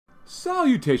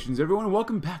Salutations everyone and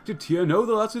welcome back to TNO,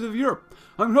 the Lessons of Europe.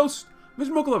 I'm your host, Mr.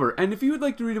 Mochalover, and if you would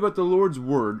like to read about the Lord's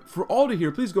Word for all to hear,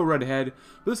 please go right ahead.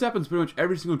 But this happens pretty much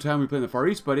every single time we play in the Far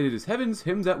East, but it is Heaven's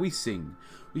hymns that we sing.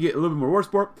 We get a little bit more war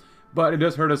support, but it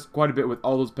does hurt us quite a bit with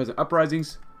all those peasant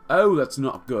uprisings. Oh, that's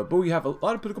not good, but we have a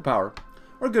lot of political power,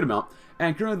 or a good amount,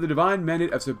 and currently the divine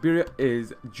mandate of Siberia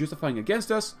is justifying against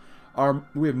us.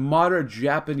 We have moderate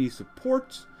Japanese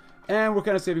support. And we're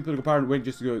kind of saving political power and waiting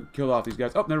just to go kill off these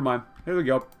guys. Oh, never mind. Here we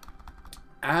go.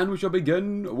 And we shall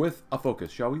begin with a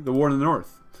focus, shall we? The war in the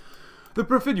north. The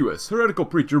perfidious, heretical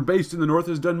preacher based in the north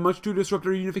has done much to disrupt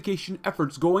our unification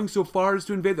efforts, going so far as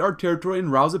to invade our territory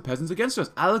and rouse the peasants against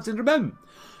us. Alexander Ben.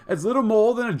 It's little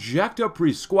more than a jacked-up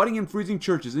priest squatting in freezing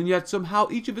churches, and yet somehow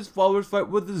each of his followers fight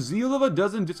with the zeal of a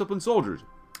dozen disciplined soldiers.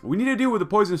 We need to deal with the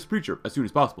poisonous preacher as soon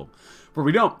as possible. For if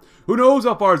we don't, who knows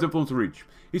how far his influence will reach.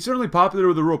 He's certainly popular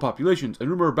with the rural populations, and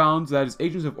rumor abounds that his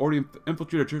agents have already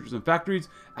infiltrated churches and factories.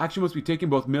 Action must be taken,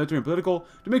 both military and political,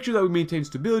 to make sure that we maintain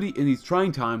stability in these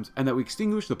trying times, and that we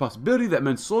extinguish the possibility that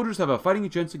men's soldiers have a fighting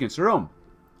chance against their own.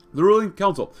 The ruling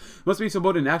council must be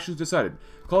summoned and actions decided.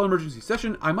 Call an emergency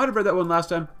session. I might have read that one last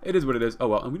time. It is what it is. Oh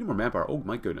well, and we need more manpower. Oh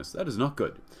my goodness, that is not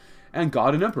good. And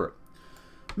God and Emperor.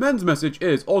 Men's message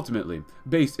is ultimately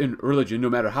based in religion, no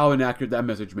matter how inaccurate that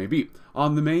message may be. One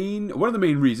of the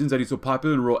main reasons that he's so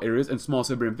popular in rural areas and small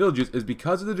Siberian villages is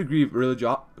because of the degree of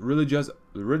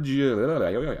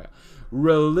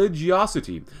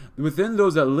religiosity within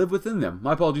those that live within them.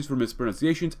 My apologies for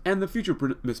mispronunciations and the future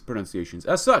mispronunciations.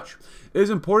 As such, it is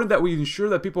important that we ensure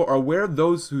that people are aware of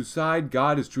those whose side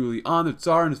God is truly on, the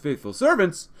Tsar and his faithful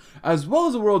servants, as well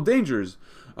as the world dangers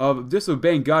of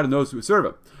disobeying God and those who serve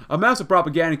him. A massive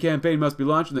propaganda campaign must be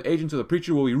launched, and the agents of the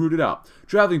preacher will be rooted out.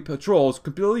 Traveling patrols,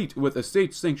 complete with a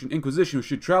state-sanctioned inquisition,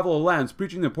 should travel the lands,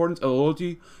 preaching the importance of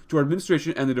loyalty to our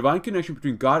administration and the divine connection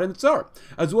between God and the Tsar,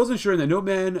 as well as ensuring that no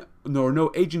man nor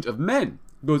no agent of men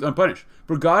goes unpunished.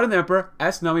 For God and the Emperor,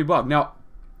 S. Nami Bog. Now,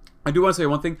 I do want to say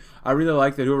one thing. I really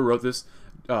like that whoever wrote this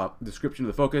description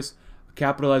of the focus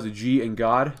capitalized the G in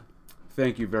God.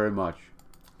 Thank you very much.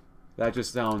 That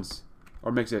just sounds,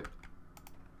 or makes it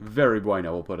very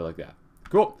bueno, we'll put it like that.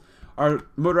 Cool. Our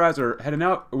motorized are heading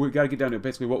out. We got to get down to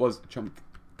basically what was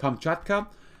Kamchatka.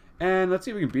 And let's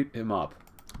see if we can beat him up.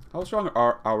 How strong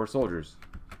are our soldiers?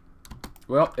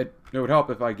 Well, it would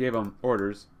help if I gave them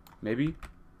orders. Maybe.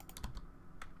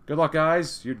 Good luck,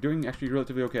 guys. You're doing actually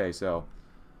relatively okay, so.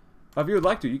 If you would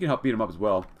like to, you can help beat them up as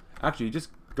well. Actually, just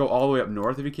go all the way up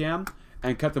north if you can.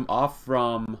 And cut them off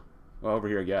from, well, over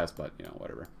here, I guess. But, you know,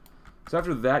 whatever. So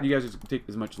after that, you guys just take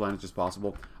as much land as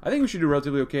possible. I think we should do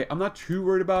relatively okay. I'm not too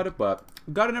worried about it, but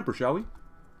got an emperor, shall we?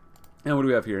 And what do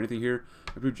we have here? Anything here?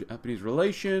 Improve Japanese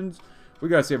relations. We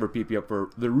gotta save our PP up for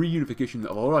the reunification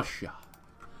of Russia.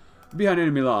 Behind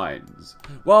enemy lines.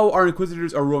 While our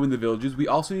inquisitors are roaming the villages, we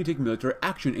also need to take military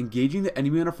action. Engaging the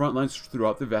enemy on our front lines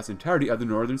throughout the vast entirety of the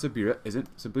northern Siberia isn't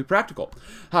simply practical.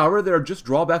 However, there are just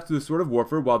drawbacks to this sort of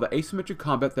warfare. While the asymmetric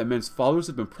combat that men's followers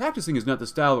have been practicing is not the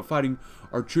style of fighting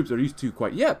our troops are used to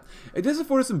quite yet, it does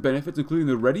afford us some benefits, including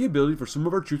the ready ability for some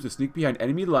of our troops to sneak behind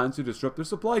enemy lines to disrupt their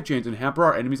supply chains and hamper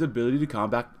our enemy's ability to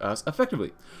combat us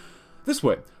effectively. This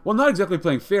way, while not exactly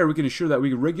playing fair, we can ensure that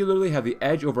we regularly have the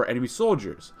edge over enemy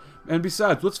soldiers. And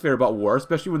besides, what's fair about war,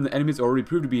 especially when the enemy has already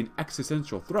proved to be an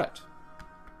existential threat?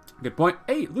 Good point.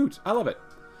 Hey, loot. I love it.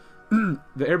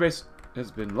 The airbase has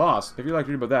been lost. If you'd like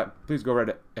to read about that, please go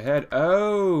right ahead.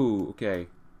 Oh, okay.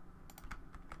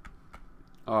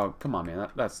 Oh, come on, man.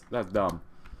 That's dumb.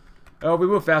 Oh, if we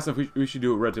move fast enough, we should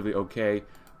do it relatively okay.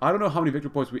 I don't know how many victory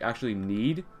points we actually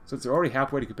need, since they're already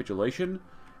halfway to capitulation.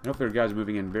 I hope their guys are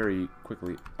moving in very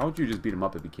quickly. I want you to just beat them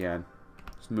up if you can.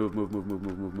 Just move, move, move, move,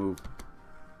 move, move, move.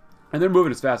 And they're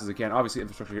moving as fast as they can. Obviously,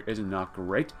 infrastructure here isn't not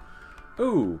great.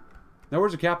 Ooh. Now,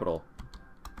 where's the capital?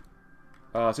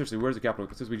 Seriously, where's the capital?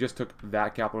 Since we just took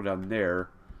that capital down there.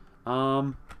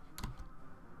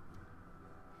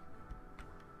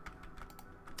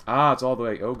 It's all the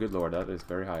way. Oh, good lord. That is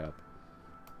very high up.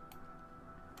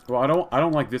 Well, I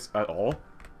don't like this at all.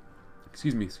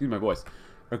 Excuse my voice.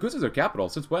 Ragusa is their capital.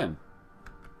 Since when?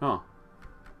 Huh.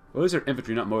 Well, at least they're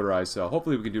infantry, not motorized, so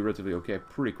hopefully we can do relatively okay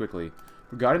pretty quickly.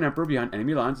 We got an emperor behind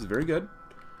enemy lines. Is very good.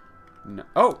 No.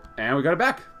 Oh, and we got it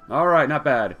back. All right, not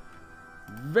bad.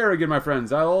 Very good, my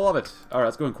friends. I love it. All right,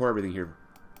 let's go and core everything here.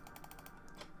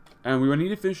 And we need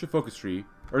to finish the focus tree,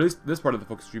 or at least this part of the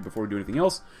focus tree before we do anything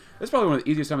else. It's probably one of the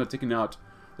easiest times of taking out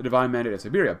the divine mandate of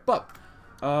Siberia, but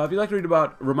if you'd like to read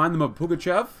about, remind them of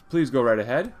Pugachev, please go right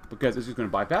ahead, because it's just going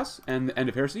to bypass, and the end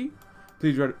of heresy.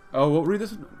 Please read, we'll read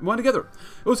this one together.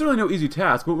 It was certainly no easy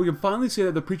task, but we can finally say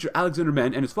that the preacher Alexander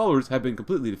Ben and his followers have been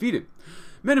completely defeated.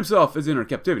 Man himself is in our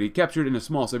captivity, captured in a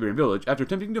small Siberian village after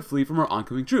attempting to flee from our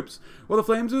oncoming troops. While the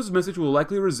flames of his message will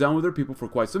likely resound with our people for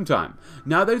quite some time.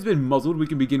 Now that he's been muzzled, we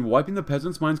can begin wiping the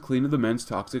peasants' minds clean of the men's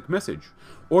toxic message.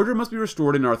 Order must be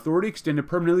restored and our authority extended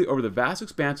permanently over the vast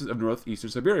expanses of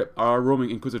northeastern Siberia. Our roaming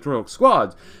inquisitorial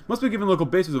squads must be given local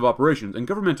bases of operations, and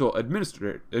governmental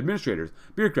administrators,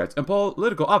 bureaucrats, and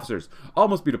political officers all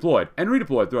must be deployed and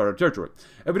redeployed throughout our territory.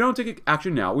 If we don't take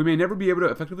action now, we may never be able to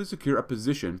effectively secure a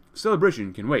position.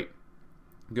 Celebration can wait.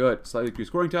 Good. Slightly increased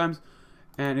scoring times.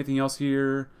 And anything else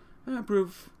here?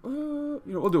 Improve.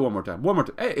 We'll do it one more time. One more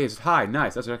time. Hey, it's high.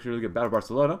 Nice. That's actually really good. Battle of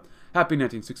Barcelona. Happy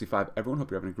 1965, everyone.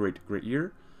 Hope you're having a great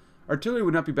year. Artillery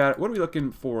would not be bad. What are we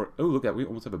looking for? Oh, look at we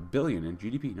almost have $1 billion in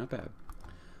GDP. Not bad.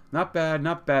 Not bad.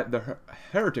 Not bad. The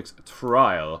heretics'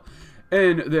 trial.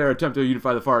 In their attempt to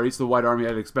unify the Far East, the White Army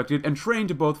had expected and trained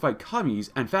to both fight commies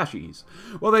and fascists.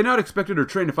 While they not expected or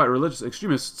trained to fight religious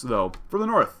extremists, though, for the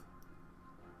North.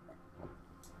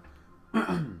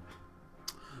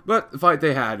 But the fight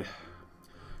they had.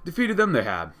 Defeated them they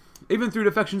had. Even through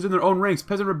defections in their own ranks,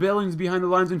 peasant rebellions behind the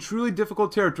lines in truly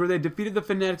difficult territory, they defeated the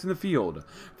fanatics in the field.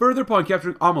 Further, upon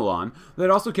capturing Amalon, they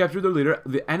had also captured their leader,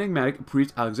 the enigmatic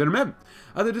priest Alexander Mem.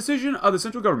 At the decision of the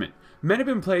central government, men have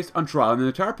been placed on trial, and the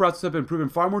entire process has been proven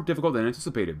far more difficult than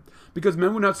anticipated. Because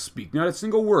men would not speak, not a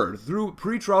single word, through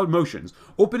pre-trial motions,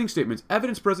 opening statements,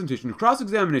 evidence presentation,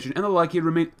 cross-examination, and the like, he had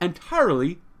remained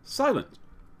entirely silent.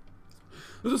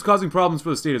 This was causing problems for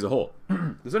the state as a whole.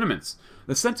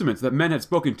 The sentiments that men had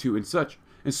spoken to in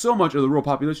so much of the rural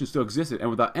population still existed, and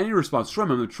without any response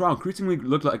from him, the trial increasingly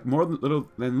looked like more than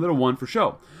little one for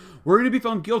show. Were he to be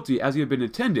found guilty as he had been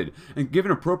intended, and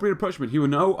given appropriate punishment, he would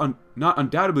not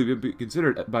undoubtedly be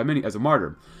considered by many as a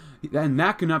martyr. And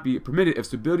that could not be permitted if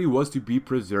stability was to be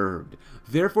preserved.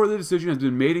 Therefore, the decision has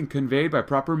been made and conveyed by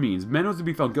proper means. Men was to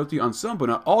be found guilty on some but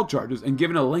not all charges, and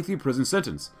given a lengthy prison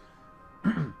sentence.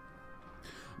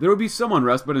 There would be some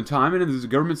unrest, but in time, and as the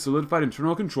government solidified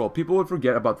internal control, people would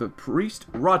forget about the priest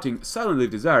rotting silently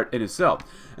desired in his cell.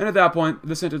 And at that point,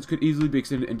 the sentence could easily be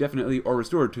extended indefinitely or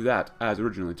restored to that as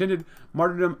originally intended.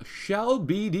 Martyrdom shall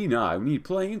be denied. We need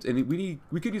planes, and we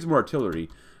could use more artillery.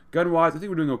 Gun-wise, I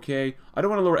think we're doing okay. I don't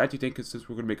want to lower anti-tank because since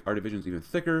we're going to make our divisions even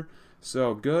thicker.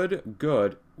 So,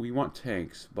 good. We want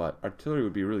tanks, but artillery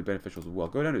would be really beneficial as well.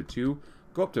 Go down to 2.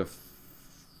 Go up to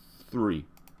 3.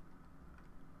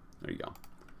 There you go.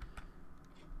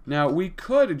 Now, we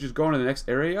could just go into the next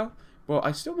area. Well,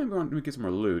 I still maybe want to get some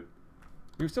more loot.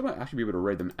 We still might actually be able to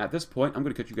raid them. At this point, I'm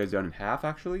going to cut you guys down in half,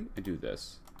 actually, and do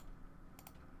this.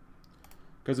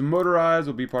 Because the motorized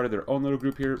will be part of their own little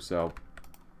group here, so...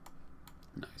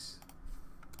 Nice.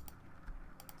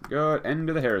 Good. End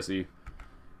of the heresy.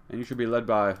 And you should be led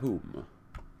by whom?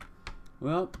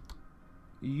 Well,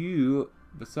 you...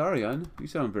 Basarian. You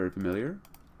sound very familiar.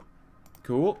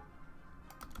 Cool.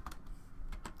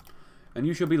 And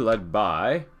you shall be led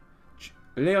by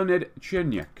Leonid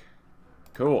Chernyk.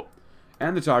 Cool.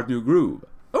 And the Tsar's New Groove.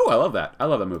 Oh, I love that. I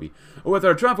love that movie. With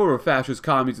our triumph over fascist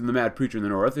commies and the mad preacher in the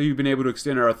north, we've been able to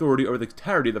extend our authority over the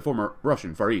entirety of the former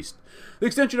Russian Far East. The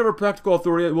extension of our practical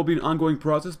authority will be an ongoing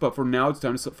process, but for now it's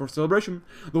time for celebration.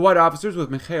 The white officers, with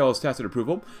Mikhail's tacit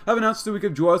approval, have announced the week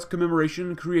of joyous commemoration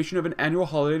and creation of an annual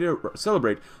holiday to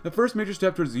celebrate the first major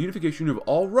step towards the unification of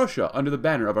all Russia under the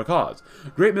banner of our cause.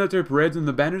 Great military parades and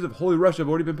the banners of Holy Russia have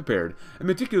already been prepared and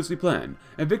meticulously planned,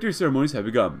 and victory ceremonies have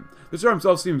begun. The Tsar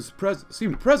himself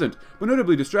seemed present, but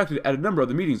notably distracted at a number of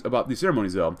the meetings about these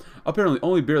ceremonies, though, apparently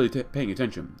only barely paying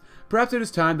attention. Perhaps it is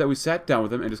time that we sat down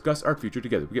with him and discussed our future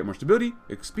together. We get more stability,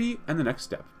 XP, and the next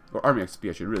step. Or Army XP,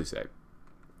 I should really say.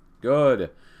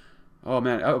 Good. Oh,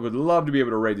 man, I would love to be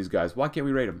able to raid these guys. Why can't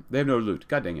we raid them? They have no loot.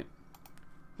 God dang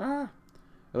it.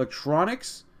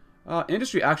 Electronics?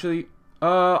 Industry, actually.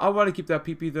 I want to keep that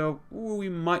PP, though. Ooh, we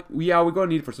might... Yeah, we're going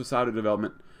to need it for societal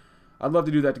development. I'd love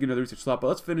to do that to get another research slot, but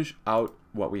let's finish out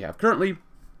what we have currently.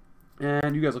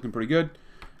 And you guys looking pretty good.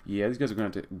 Yeah, these guys are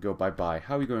going to have to go bye-bye.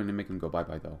 How are we going to make them go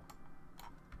bye-bye, though?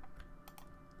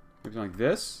 Maybe like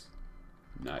this?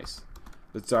 Nice.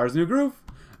 The Tsar's New Groove.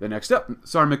 The next up,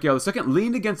 Tsar Mikhail II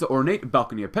leaned against the ornate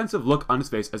balcony, a pensive look on his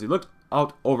face as he looked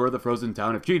out over the frozen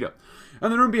town of Chita.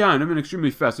 And the room behind him, an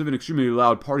extremely festive and extremely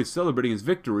loud party celebrating his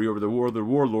victory over the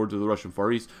warlords of the Russian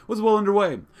Far East, was well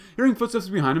underway. Hearing footsteps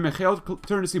behind him, Mikhail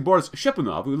turned to see Boris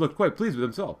Shepunov, who looked quite pleased with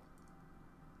himself.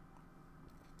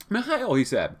 "Mikhail," he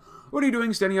said, "what are you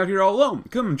doing standing out here all alone?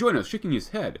 Come, join us," shaking his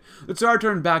head. The Tsar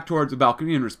turned back towards the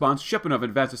balcony. In response, Shepunov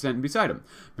advanced to stand beside him.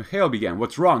 Mikhail began.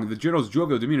 "What's wrong?" The general's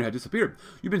jovial demeanor had disappeared.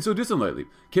 "You've been so distant lately.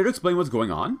 Care to explain what's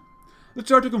going on?" The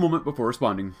Tsar took a moment before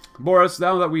responding. Boris,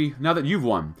 now that you've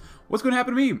won, what's going to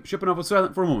happen to me? Shipunov was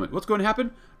silent for a moment. What's going to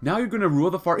happen? Now you're going to rule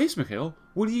the Far East, Mikhail.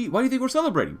 Why do you think we're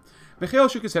celebrating? Mikhail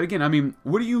shook his head again. I mean,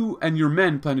 what do you and your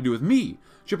men plan to do with me?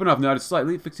 Shipunov nodded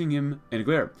slightly, fixing him in a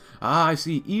glare. Ah, I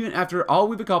see. Even after all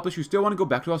we've accomplished, you still want to go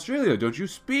back to Australia, don't you?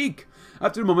 Speak!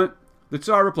 After a moment, the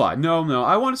Tsar replied, No,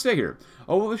 I want to stay here.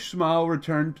 A wolfish smile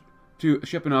returned to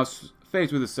Shipunov's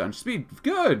face with his son. Speak.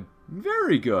 Good.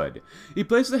 Very good. He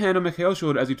placed the hand on Mikhail's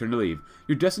shoulder as he turned to leave.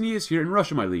 Your destiny is here in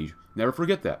Russia, my liege. Never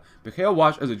forget that. Mikhail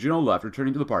watched as the general left,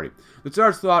 returning to the party. The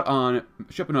Tsar's thought on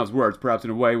Shipunov's words, perhaps in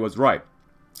a way, was right.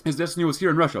 His destiny was here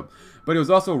in Russia, but it was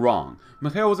also wrong.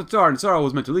 Mikhail was a Tsar, and Tsar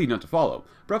was meant to lead, not to follow.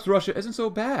 Perhaps Russia isn't so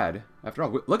bad. After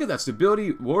all, look at that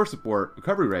stability, war support,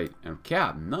 recovery rate, and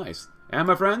cap. Nice. And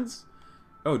my friends?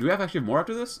 Oh, do we actually have more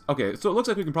after this? Okay, so it looks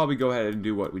like we can probably go ahead and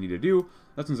do what we need to do.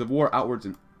 Lessons of war, outwards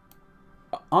and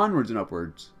onwards and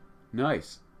upwards.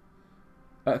 Nice.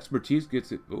 Expertise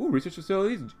gets it. Ooh, research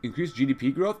facilities, increased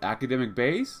GDP growth, academic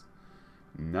base.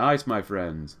 Nice, my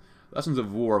friends. Lessons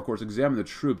of war, of course, examine the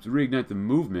troops, reignite the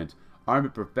movement. Army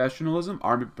professionalism,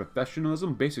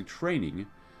 basic training.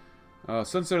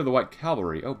 Sunset of the White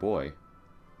Cavalry. Oh boy.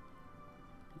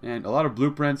 And a lot of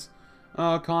blueprints.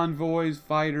 Convoys,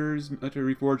 fighters,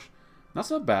 military reforged. Not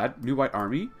so bad. New White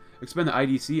Army. Expand the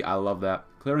IDC. I love that.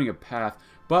 Clearing a path.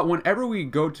 But whenever we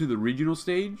go to the regional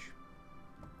stage,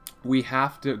 we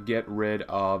have to get rid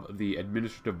of the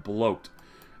administrative bloat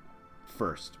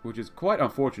first, which is quite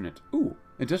unfortunate. Ooh,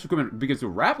 industrial equipment begins to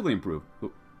rapidly improve.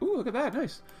 Ooh, look at that.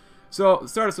 Nice. So,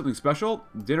 start of something special.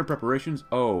 Dinner preparations.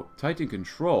 Oh, tighten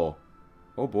control.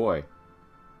 Oh boy.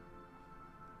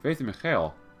 Faith in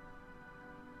Mikhail.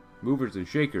 Movers and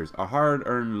shakers. Our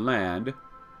hard-earned land.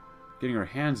 Getting our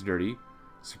hands dirty.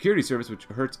 Security service, which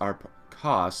hurts our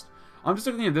cost. I'm just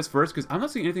looking at this first, because I'm not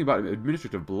seeing anything about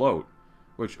administrative bloat.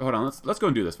 Which, hold on, let's go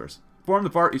and do this first. Form the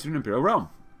Far Eastern Imperial Realm.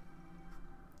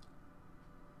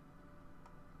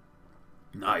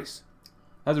 Nice.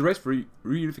 Has the race for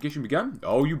reunification begun?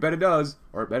 Oh, you bet it does.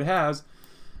 Or I bet it has.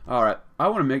 Alright, I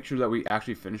want to make sure that we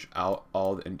actually finish out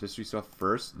all the industry stuff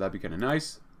first. That'd be kind of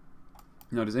nice.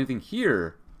 Now, does anything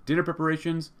here? Dinner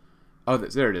preparations. Oh,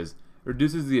 there it is.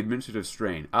 Reduces the administrative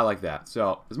strain. I like that.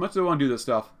 So, as much as I want to do this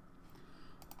stuff,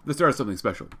 let's start something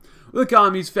special. With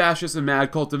economies, fascists, and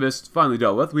mad cultivists finally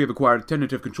dealt with, we have acquired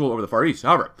tentative control over the Far East.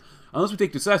 However, unless we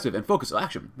take decisive and focused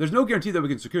action, there's no guarantee that we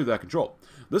can secure that control.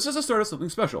 This is the start of something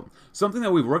special. Something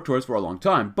that we've worked towards for a long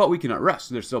time, but we cannot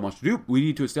rest. There's so much to do. We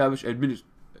need to establish an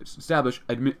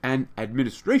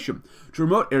administration to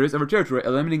remote areas of our territory,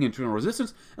 eliminating internal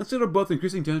resistance, and settle both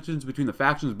increasing tensions between the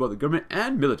factions of both the government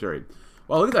and military.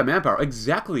 Wow, look at that manpower.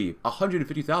 Exactly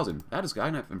 150,000. That is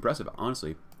kind of impressive,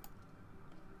 honestly.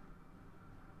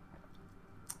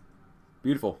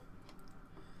 Beautiful.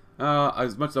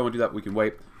 As much as I want to do that, we can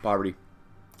wait. Poverty.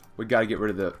 We got to get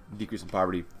rid of the decrease in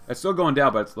poverty. It's still going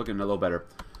down, but it's looking a little better.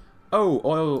 Oh,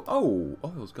 oil. Oh,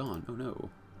 oil's gone. Oh, no.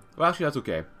 Well, actually, that's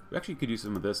okay. We actually could use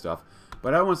some of this stuff.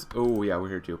 But I want to... Oh, yeah, we're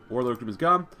here, too. Warlord recruitment's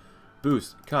gone.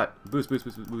 Boost. Cut. Boost, boost,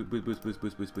 boost, boost, boost, boost, boost,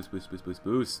 boost, boost, boost, boost, boost, boost,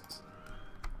 boost.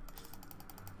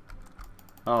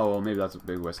 Oh, well, maybe that's a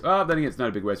big waste. Oh, then again, it's not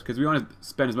a big waste, because we want to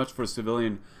spend as much for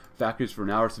civilian factories for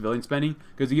now, or civilian spending,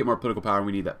 because you get more political power, and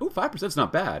we need that. Ooh, 5% is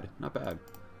not bad. Not bad.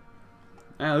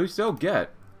 And we still get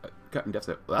a cut in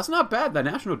deficit. Well, that's not bad, that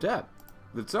national debt.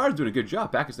 The Tsar's doing a good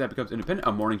job. Pakistan becomes independent.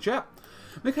 A morning chat.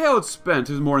 Mikhail had spent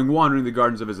his morning wandering the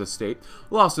gardens of his estate,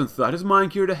 lost in thought. His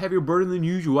mind carried a heavier burden than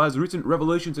usual, as recent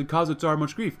revelations had caused the Tsar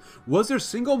much grief. Was there a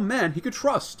single man he could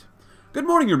trust? Good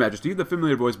morning, Your Majesty. The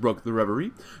familiar voice broke the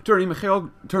reverie. Turning,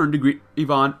 Mikhail turned to greet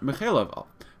Ivan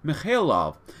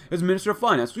Mikhailov, as Minister of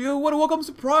Finance. What a welcome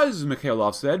surprise,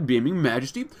 Mikhailov said, beaming.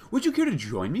 Majesty, would you care to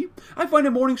join me? I find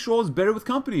a morning stroll is better with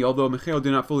company. Although Mikhail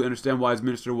did not fully understand why his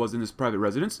minister was in his private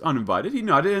residence, uninvited, he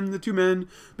nodded, and the two men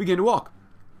began to walk.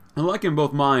 Alike in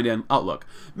both mind and outlook.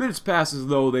 Minutes passed as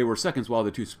though they were seconds while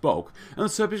the two spoke, and the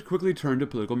subject quickly turned to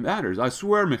political matters. I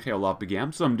swear, Mikhailov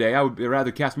began, someday I would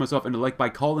rather cast myself into Lake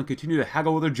Baikal and continue to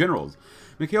haggle with our generals.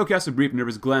 Mikhail cast a brief,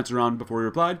 nervous glance around before he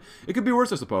replied, It could be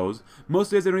worse, I suppose.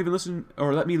 Most days they don't even listen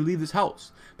or let me leave this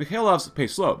house. Mikhailov's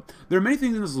pace slowed. There are many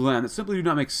things in this land that simply do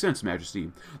not make sense,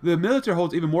 Majesty. The military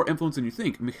holds even more influence than you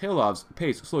think. Mikhailov's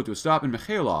pace slowed to a stop, and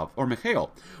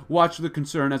Mikhail watched the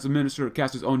concern as the minister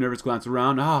cast his own nervous glance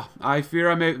around. I fear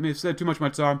I may have said too much, my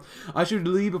Tsar. I should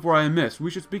leave before I am missed.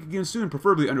 We should speak again soon,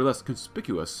 preferably under less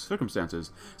conspicuous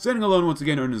circumstances. Standing alone once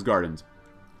again in his gardens.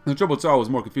 The troubled Tsar was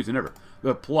more confused than ever.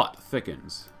 The plot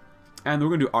thickens. And we're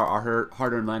going to do our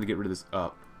hard-earned land to get rid of this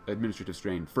administrative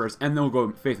strain first, and then we'll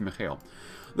go faith in Mikhail.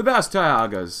 The vast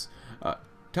taigas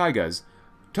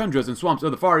tundras and swamps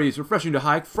of the Far East, refreshing to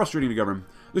hike, frustrating to govern.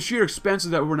 The sheer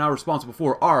expanses that we're now responsible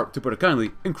for are, to put it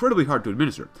kindly, incredibly hard to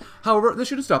administer. However, this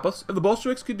shouldn't stop us. If the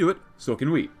Bolsheviks can do it, so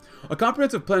can we. A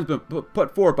comprehensive plan has been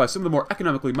put forward by some of the more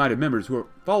economically minded members who have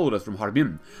followed us from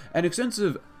Harbin. An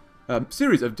extensive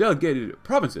series of delegated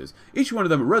provinces, each one of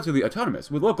them relatively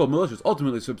autonomous, with local militias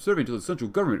ultimately subservient to the central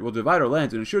government, will divide our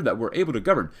lands and ensure that we're able to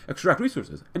govern, extract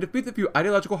resources, and defeat the few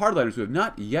ideological hardliners who have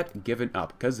not yet given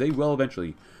up, because they will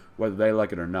eventually, whether they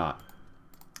like it or not.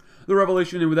 The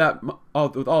revelation, and with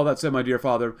all that said, my dear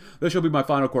father, this shall be my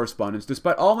final correspondence,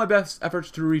 despite all my best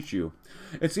efforts to reach you.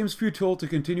 It seems futile to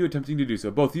continue attempting to do so.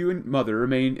 Both you and mother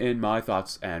remain in my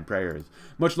thoughts and prayers.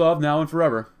 Much love, now and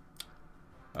forever.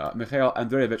 Michael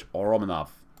Andreevich Romanov.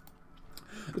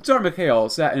 The Tsar Mikhail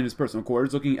sat in his personal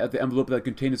quarters, looking at the envelope that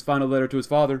contained his final letter to his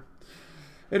father.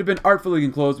 It had been artfully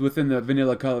enclosed within the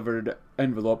vanilla-covered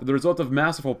envelope, the result of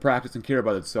masterful practice and care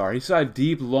by the Tsar. He sighed a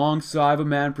deep, long sigh of a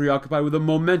man preoccupied with a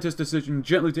momentous decision.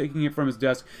 Gently taking it from his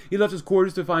desk, he left his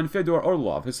quarters to find Fyodor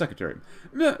Orlov, his secretary.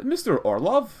 Mr.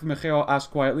 Orlov? Mikhail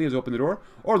asked quietly as he opened the door.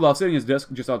 Orlov, sitting at his desk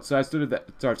just outside, stood at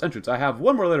the Tsar's entrance. I have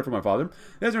one more letter from my father.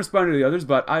 He hasn't responded to the others,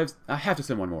 but I have to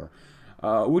send one more.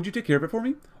 Would you take care of it for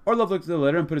me? Orlov looked at the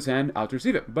letter and put his hand out to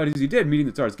receive it. But as he did, meeting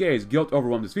the Tsar's gaze, guilt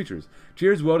overwhelmed his features.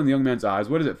 Tears welled in the young man's eyes.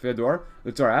 What is it, Fyodor?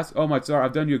 The Tsar asked. Oh, my Tsar,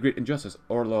 I've done you a great injustice,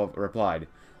 Orlov replied.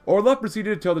 Orlov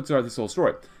proceeded to tell the Tsar this whole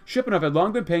story. Shipunov had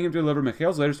long been paying him to deliver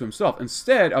Mikhail's letters to himself,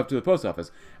 instead up to the post office,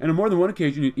 and on more than one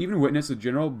occasion he had even witnessed the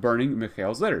general burning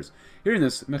Mikhail's letters. Hearing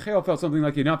this, Mikhail felt something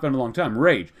like he had not felt in a long time,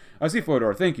 rage. I see,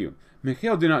 Fyodor, thank you.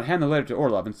 Mikhail did not hand the letter to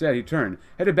Orlov. Instead, he turned,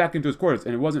 headed back into his quarters,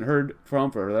 and it wasn't heard from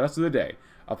for the rest of the day.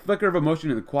 A flicker of emotion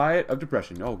in the quiet of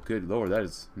depression. Oh, good lord, that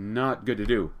is not good to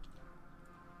do.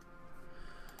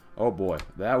 Oh boy,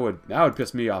 that would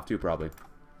piss me off too, probably.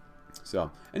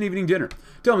 So, an evening dinner.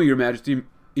 Tell me, Your Majesty,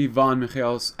 Ivan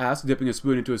Mikhail asked, dipping a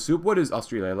spoon into his soup. What is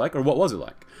Australia like, or what was it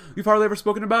like? You've hardly ever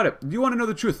spoken about it. Do you want to know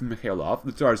the truth, Mikhailov?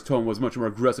 The Tsar's tone was much more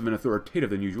aggressive and authoritative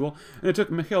than usual, and it took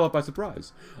Mikhailov by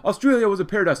surprise. Australia was a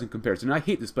paradise in comparison. I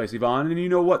hate this place, Ivan, and you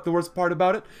know what the worst part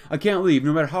about it? I can't leave.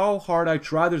 No matter how hard I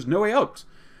try, there's no way out.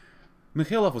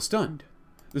 Mikhailov was stunned.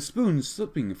 The spoon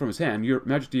slipping from his hand. Your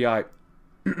Majesty, I...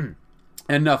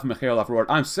 Enough, Mikhailov roared.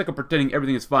 I'm sick of pretending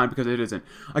everything is fine because it isn't.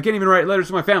 I can't even write letters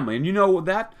to my family, and you know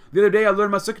that? The other day I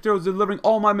learned my secretary was delivering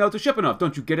all my mail to Shipunov.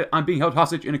 Don't you get it? I'm being held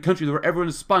hostage in a country where everyone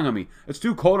is spying on me. It's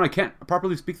too cold and I can't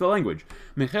properly speak the language.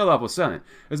 Mikhailov was silent,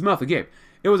 his mouth agape.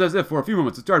 It was as if for a few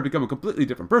moments it started to become a completely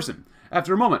different person.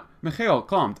 After a moment, Mikhail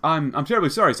calmed. I'm terribly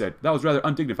sorry, he said. That was rather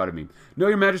undignified of me. No,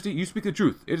 Your Majesty, you speak the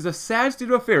truth. It is a sad state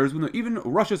of affairs when even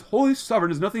Russia's holy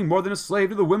sovereign is nothing more than a slave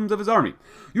to the whims of his army.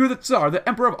 You are the Tsar, the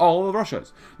emperor of all of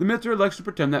Russias. The military likes to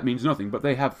pretend that means nothing, but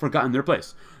they have forgotten their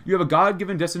place. You have a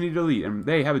God-given destiny to lead, and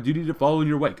they have a duty to follow in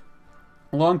your wake.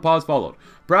 A long pause followed.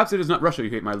 Perhaps it is not Russia you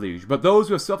hate, my liege, but those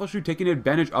who have selfishly taken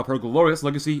advantage of her glorious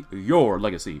legacy, your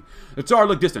legacy. The Tsar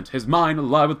looked distant, his mind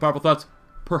alive with powerful thoughts.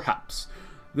 Perhaps.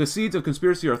 The seeds of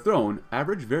conspiracy are thrown.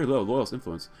 Average, very low, loyalist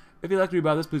influence. If you'd like to read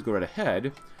about this, please go right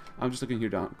ahead. I'm just looking here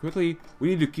down quickly. We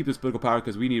need to keep this political power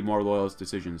because we need more loyalist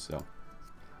decisions, so.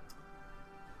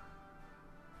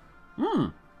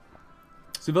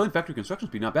 Civilian factory construction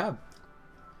speed, not bad.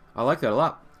 I like that a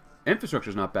lot. Infrastructure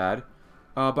is not bad.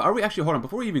 But are we actually, hold on,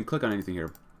 before we even click on anything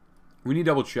here, we need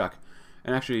to double check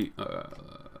and actually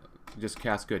just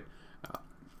cast good.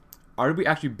 Are we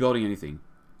actually building anything?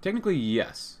 Technically,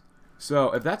 yes.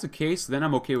 So if that's the case, then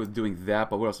I'm okay with doing that,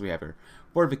 but what else do we have here?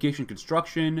 Fortification,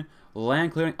 construction,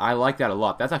 land clearing. I like that a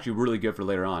lot. That's actually really good for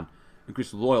later on.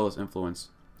 Increase loyalist influence.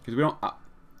 Because we don't,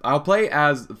 I'll play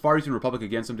as the Far Eastern Republic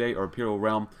again someday, or Imperial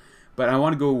Realm, but I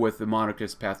want to go with the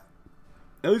monarchist path,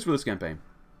 at least for this campaign.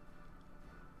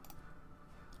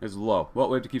 It's low. Well,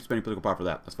 we have to keep spending political power for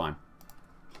that. That's fine.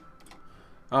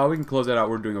 We can close that out.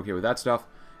 We're doing okay with that stuff.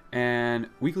 And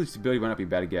weekly stability might not be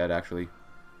bad to get, actually.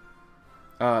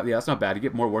 Yeah, that's not bad. You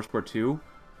get more war support, too.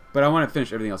 But I want to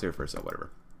finish everything else here first, so whatever.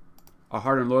 Our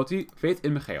hard-earned loyalty, faith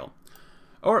in Mikhail.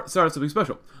 Or, sorry, something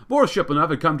special. Boris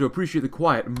Shipunov had come to appreciate the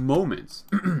quiet moments.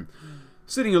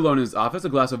 Sitting alone in his office, a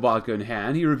glass of vodka in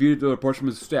hand, he reviewed the reports from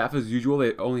his staff. As usual,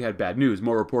 they only had bad news.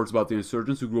 More reports about the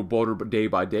insurgents who grew bolder day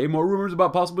by day, more rumors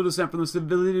about possible dissent from the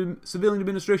civilian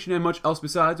administration, and much else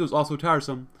besides. It was also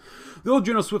tiresome. The old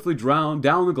general swiftly drowned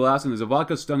down the glass, and as the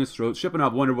vodka stung his throat,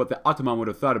 Shipunov wondered what the Ataman would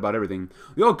have thought about everything.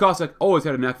 The old Cossack always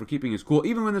had a knack for keeping his cool,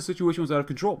 even when the situation was out of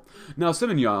control. Now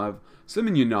Semyonov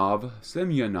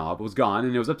was gone,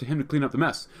 and it was up to him to clean up the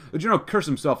mess. The general cursed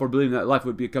himself for believing that life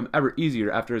would become ever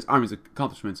easier after his army's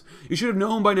accomplishments. He should have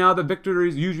known by now that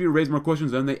victories usually raise more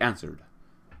questions than they answered.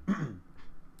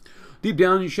 Deep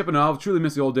down, Shipanov truly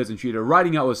missed the old days in Chita,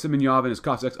 riding out with Semyonov and his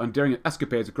Cossacks on daring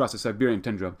escapades across the Siberian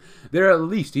tundra. There, at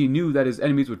least, he knew that his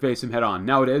enemies would face him head-on.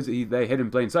 Nowadays, they hid in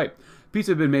plain sight. Peace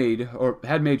had been made, or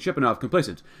had made Shipanov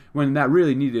complacent, when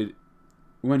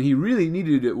he really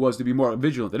needed it was to be more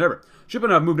vigilant than ever.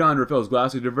 Shipanov moved on to refill his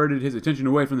glass. He diverted his attention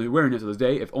away from the wariness of his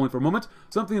day, if only for a moment.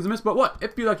 Something is amiss, but what?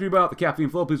 If you'd like to read about the caffeine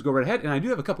flow, please go right ahead, and I do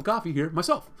have a cup of coffee here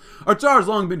myself. Our Tsar has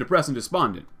long been depressed and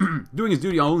despondent, doing his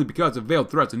duty only because of veiled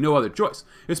threats and no other choice.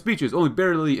 His speeches, only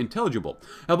barely intelligible,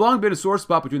 have long been a sore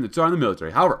spot between the Tsar and the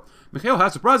military. However, Mikhail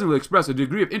has surprisingly expressed a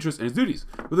degree of interest in his duties.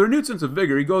 With a renewed sense of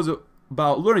vigor, he goes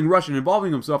about learning Russian and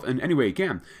involving himself in any way he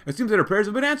can. It seems that her prayers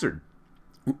have been answered.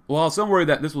 While some worry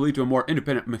that this will lead to a more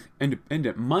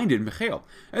independent-minded Mikhail,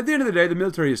 at the end of the day, the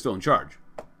military is still in charge.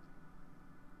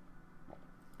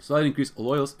 Slight increase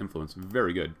loyalist influence.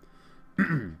 Very good.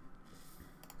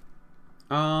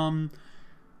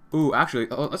 Ooh, actually,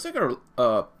 let's take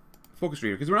our focus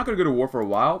reader, because we're not going to go to war for a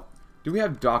while. Do we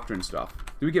have doctrine stuff?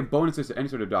 Do we get bonuses to any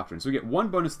sort of doctrine? So we get one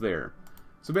bonus there.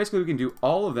 So basically, we can do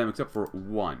all of them except for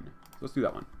one. So let's do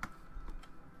that one.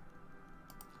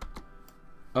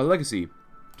 A legacy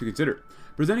to consider.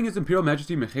 Presenting His Imperial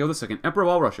Majesty Mikhail II, Emperor of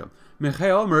all Russia,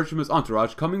 Mikhail emerged from his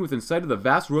entourage, coming within sight of the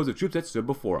vast rows of troops that stood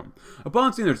before him.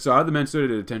 Upon seeing their Tsar, the men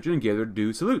stood at attention and gave their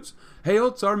due salutes.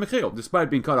 Hail, Tsar Mikhail! Despite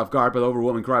being caught off guard by the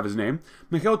overwhelming cry of his name,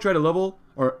 Mikhail tried to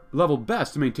level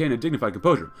best to maintain a dignified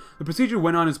composure. The procedure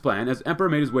went on as planned, as Emperor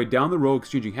made his way down the row,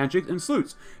 exchanging handshakes and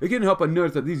salutes. It couldn't help but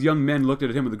notice that these young men looked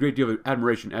at him with a great deal of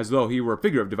admiration, as though he were a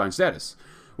figure of divine status.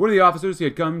 One of the officers he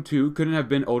had come to couldn't have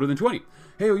been older than 20.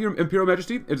 Hail, Your Imperial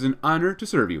Majesty, it is an honor to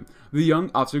serve you. The young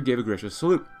officer gave a gracious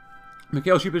salute.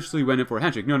 Mikhail sheepishly went in for a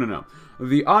handshake. No.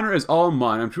 The honor is all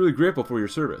mine. I'm truly grateful for your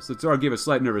service. The Tsar gave a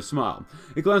slight nervous smile.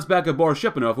 He glanced back at Boris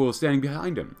Shipanov, who was standing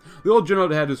behind him. The old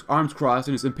general had his arms crossed,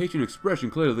 and his impatient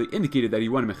expression clearly indicated that he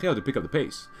wanted Mikhail to pick up the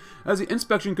pace. As the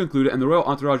inspection concluded and the royal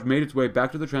entourage made its way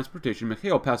back to the transportation,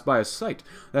 Mikhail passed by a sight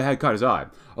that had caught his eye.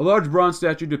 A large bronze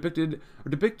statue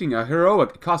depicting a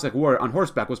heroic Cossack warrior on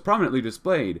horseback was prominently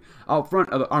displayed out front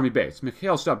of the army base.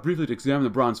 Mikhail stopped briefly to examine the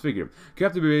bronze figure,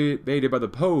 captivated by the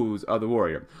pose of the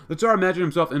warrior. The Tsar imagined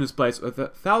himself in his place, with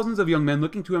thousands of young men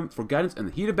looking to him for guidance in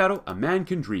the heat of battle. A man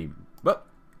can dream. But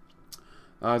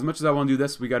as much as I want to do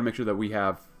this, we got to make sure that we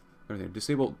have everything.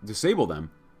 Disable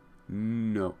them.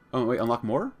 No. Oh wait, unlock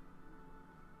more.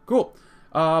 Cool.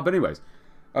 But anyways,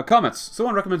 comments.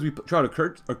 Someone recommends we try to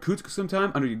Kursk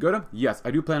sometime under Yagoda. Yes,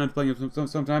 I do plan on playing it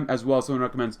sometime. As well, someone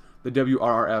recommends the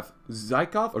WRRF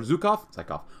Zykov or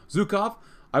Zukov.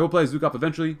 I will play Zukov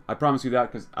eventually. I promise you that,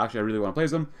 because actually I really want to play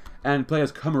as them and play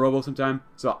as Komarovo sometime.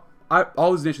 So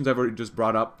all these nations I've already just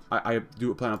brought up, I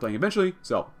do plan on playing eventually.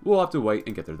 So we'll have to wait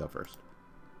and get there though first.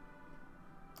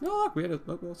 Oh, look, we had a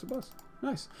bus.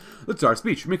 Nice. The Tsar's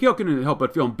speech. Mikhail couldn't help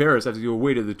but feel embarrassed as he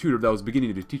awaited the tutor that was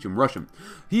beginning to teach him Russian.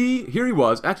 Here he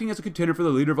was, acting as a contender for the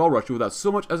leader of all Russia without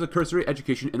so much as a cursory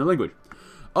education in the language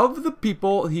of the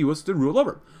people he was to rule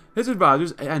over. His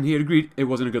advisors and he had agreed it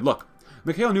wasn't a good look.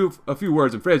 Mikhail knew a few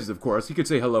words and phrases, of course. He could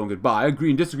say hello and goodbye, agree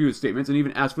and disagree with statements, and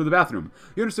even ask for the bathroom.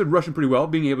 He understood Russian pretty well,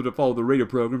 being able to follow the radio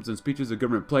programs and speeches the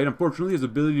government played. Unfortunately, his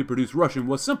ability to produce Russian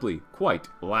was simply quite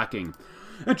lacking.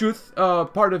 In truth,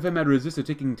 part of him had resisted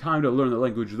taking time to learn the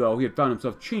language, though he had found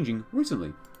himself changing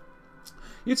recently.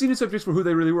 He had seen his subjects for who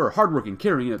they really were, hardworking,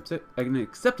 caring, and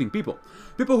accepting people.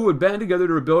 People who would band together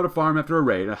to rebuild a farm after a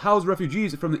raid, and house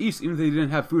refugees from the east even if they didn't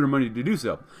have food or money to do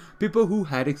so. People who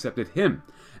had accepted him.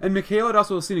 And Mikhail had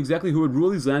also seen exactly who would rule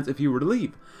these lands if he were to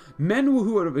leave. Men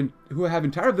who have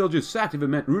entire villages sacked if it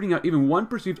meant rooting out even one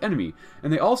perceived enemy,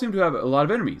 and they all seem to have a lot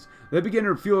of enemies. They began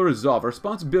to feel a resolve, a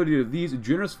responsibility to these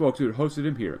generous folks who had hosted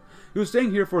him here. He was staying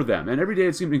here for them, and every day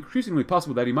it seemed increasingly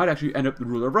possible that he might actually end up the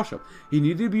ruler of Russia. He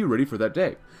needed to be ready for that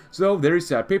day. So there he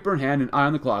sat, paper in hand and eye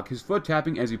on the clock, his foot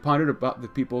tapping as he pondered about the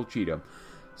people Chita.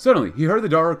 Suddenly, he heard the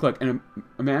door click and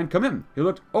a man come in. He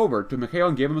looked over to Mikhail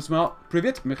and gave him a smile.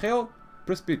 Privet, Mikhail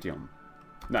Prespitium.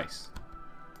 Nice.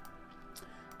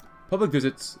 Public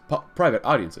visits, private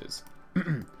audiences.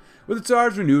 With the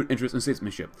Tsar's renewed interest in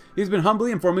statesmanship, he has been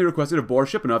humbly and formally requested of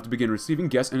Boris Shipanov to begin receiving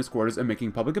guests in his quarters and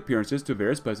making public appearances to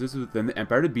various places within the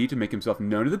empire to make himself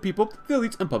known to the people, the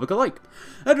elites, and public alike.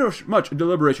 After much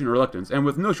deliberation and reluctance, and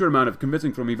with no short amount of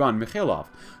convincing from Ivan Mikhailov,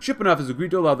 Shipanov has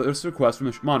agreed to allow this request from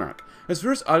the monarch. His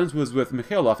first audience was with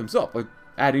Mikhailov himself,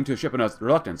 adding to Shipanov's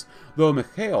reluctance, though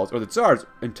Mikhail's or the Tsar's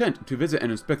intent to visit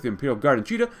and inspect the Imperial Guard in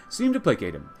Chita seemed to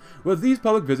placate him. With these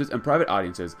public visits and private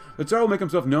audiences, the Tsar will make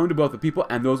himself known to both the people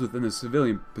and those within the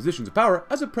civilian positions of power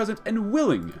as a present and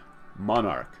willing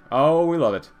monarch. Oh, we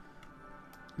love it.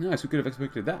 Nice, we could have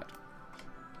expected that.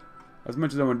 As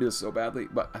much as I want to do this so badly,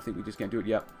 but I think we just can't do it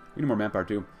yet. We need more manpower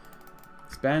too.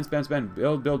 Spend, spend, spend.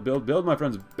 Build, build, build, build, my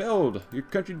friends. Build. Your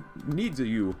country needs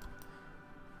you.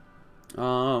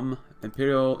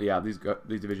 Imperial. Yeah, these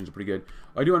divisions are pretty good.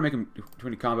 I do want to make them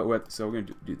 20 combat with, so we're going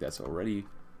to do that already.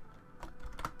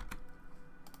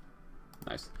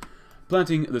 Nice.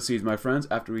 Planting the seeds, my friends,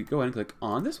 after we go ahead and click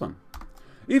on this one.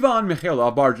 Ivan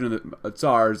Mikhailov barged into the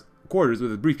Tsar's quarters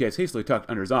with his briefcase hastily tucked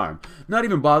under his arm, not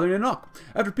even bothering to knock.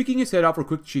 After peeking his head out for a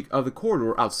quick cheek of the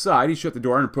corridor outside, he shut the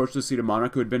door and approached the seated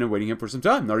monarch who had been awaiting him for some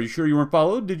time. Are you sure you weren't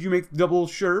followed? Did you make double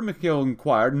sure? Mikhail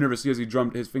inquired nervously as he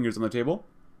drummed his fingers on the table.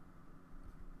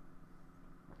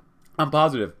 I'm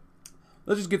positive.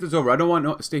 Let's just get this over. I don't want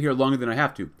to stay here longer than I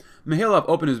have to. Mikhailov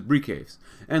opened his briefcase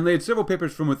and laid several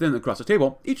papers from within across the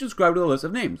table, each inscribed with a list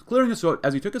of names, clearing his throat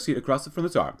as he took a seat across from the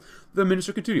Tsar. The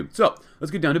minister continued. So,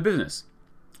 let's get down to business.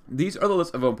 These are the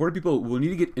lists of important people we'll need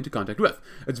to get into contact with.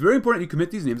 It's very important you commit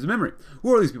these names to memory.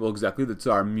 Who are these people exactly? The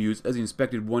Tsar mused as he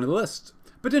inspected one of the lists.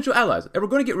 Potential allies. If we're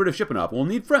going to get rid of Shipanov, we'll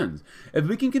need friends. If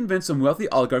we can convince some wealthy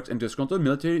oligarchs and disgruntled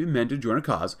military men to join our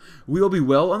cause, we will be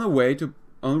well on the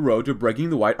road to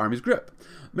breaking the White Army's grip.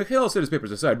 Mikhail set his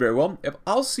papers aside. Very well.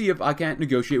 I'll see if I can't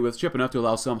negotiate with Shipanov to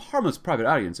allow some harmless private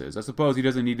audiences. I suppose he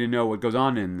doesn't need to know what goes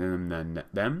on in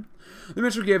them. The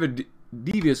minister gave a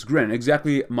devious grin.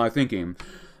 Exactly my thinking.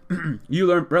 You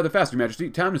learn rather fast, Your Majesty.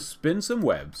 Time to spin some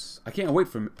webs. I can't wait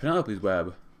for Penelope's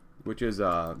web, which is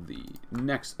the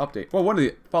next update. Well, one of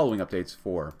the following updates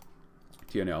for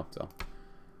TNO, so,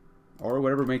 or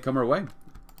whatever may come our way.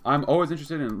 I'm always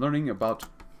interested in learning about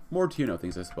more TNO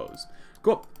things, I suppose.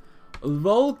 Cool.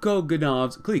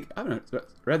 Volkogonov's clique. I haven't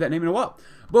read that name in a while.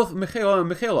 Both Mikhail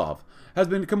and Mikhailov has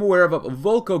become aware of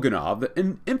Volkogonov,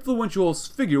 an influential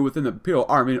figure within the Imperial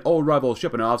Army, an old rival of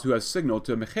Shipanov's, who has signaled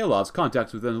to Mikhailov's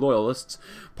contacts within the Loyalists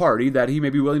Party that he may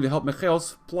be willing to help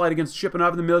Mikhail's plight against Shipanov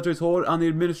and the military's hold on the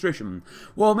administration.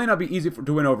 While it may not be easy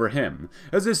to win over him,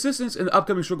 as his assistance in the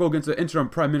upcoming struggle against the interim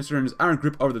Prime Minister and his iron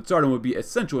grip over the Tsardom would be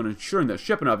essential in ensuring that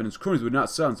Shipanov and his cronies would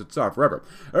not silence the Tsar forever.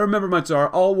 I remember, my Tsar,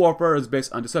 all warfare is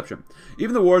based on deception.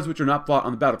 Even the wars which are not fought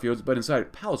on the battlefields, but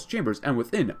inside palace chambers and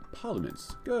within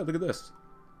parliaments. Good, look at this.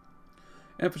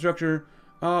 Infrastructure,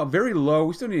 very low.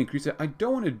 We still need to increase it. I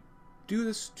don't want to do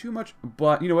this too much,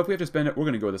 but you know what? If we have to spend it, we're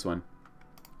going to go with this one.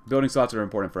 Building slots are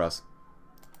important for us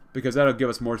because that'll give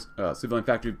us more civilian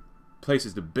factory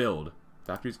places to build.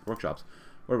 Factories, workshops,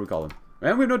 what do we call them?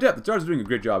 And we have no debt. The Tsar's doing a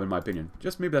great job, in my opinion.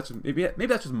 Just maybe that's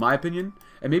just my opinion,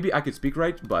 and maybe I could speak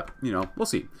right, but you know, we'll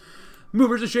see.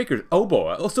 Movers and shakers. Oh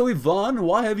boy. Also, Ivan,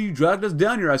 why have you dragged us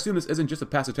down here? I assume this isn't just a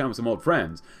pass of time with some old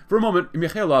friends. For a moment,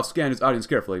 Mikhailov scanned his audience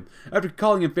carefully. After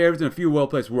calling in favors and a few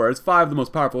well-placed words, 5 of the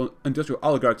most powerful industrial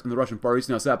oligarchs in the Russian Far East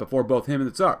now sat before both him and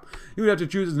the Tsar. He would have to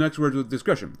choose his next words with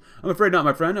discretion. I'm afraid not,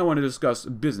 my friend. I want to discuss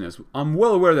business. I'm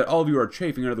well aware that all of you are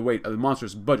chafing under the weight of the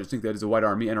monstrous budgets think that is a White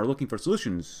Army and are looking for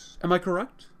solutions. Am I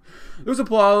correct? There was a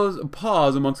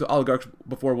pause amongst the oligarchs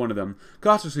before one of them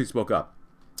cautiously spoke up.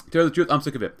 To tell the truth, I'm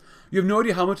sick of it. You have no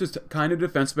idea how much this kind of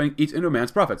defense spending eats into a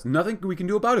man's profits. Nothing we can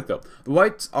do about it, though. The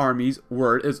White Army's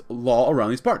word is law around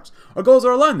these parts. Our goals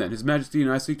are aligned, then. His Majesty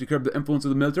and I seek to curb the influence of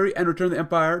the military and return the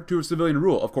Empire to civilian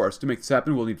rule. Of course, to make this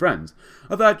happen, we'll need friends.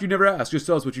 I thought you'd never ask. Just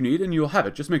tell us what you need, and you'll have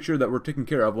it. Just make sure that we're taken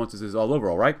care of once this is all over,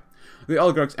 all right? The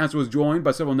oligarch's answer was joined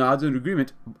by several nods and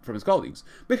agreement from his colleagues.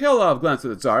 Mikhailov glanced at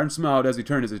the Tsar and smiled as he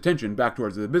turned his attention back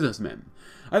towards the businessmen.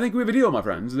 I think we have a deal, my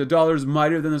friends. The dollar's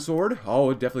mightier than the sword? Oh,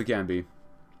 it definitely can be.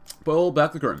 Pull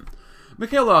back the curtain.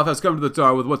 Mikhailov has come to the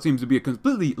Tsar with what seems to be a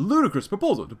completely ludicrous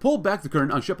proposal to pull back the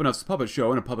curtain on Shipanov's puppet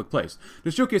show in a public place,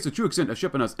 to showcase the true extent of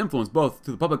Shipanov's influence both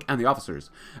to the public and the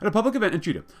officers. At a public event in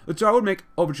Chita, the Tsar would make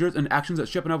overtures and actions that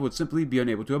Shipanov would simply be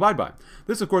unable to abide by.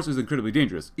 This, of course, is incredibly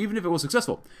dangerous. Even if it was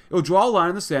successful, it would draw a line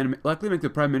in the sand and likely make the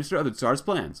Prime Minister of the Tsar's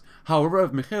plans. However,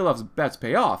 if Mikhailov's bets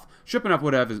pay off, Shipanov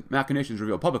would have his machinations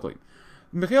revealed publicly.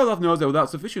 Mikhailov knows that without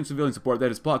sufficient civilian support that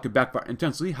his plot could backfire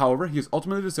intensely. However, he has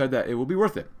ultimately decided that it will be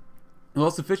worth it. Without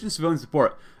sufficient civilian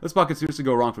support, this plot could seriously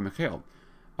go wrong for Mikhail.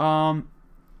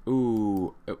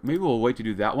 Ooh, maybe we'll wait to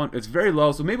do that one. It's very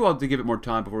low, so maybe we'll have to give it more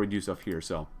time before we do stuff here.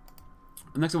 So,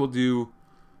 next we'll do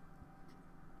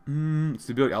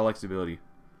stability. I like stability.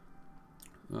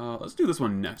 Let's do this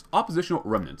one next. Oppositional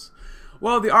remnants.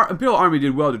 While the Imperial Army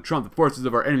did well to trump the forces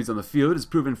of our enemies on the field, it has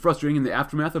proven frustrating in the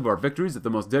aftermath of our victories that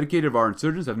the most dedicated of our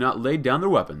insurgents have not laid down their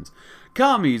weapons.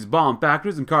 Commies bomb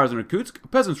factories and cars in Irkutsk,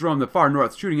 peasants roam the far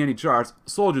north shooting any Tsar's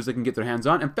soldiers they can get their hands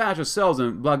on, and fascist cells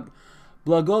in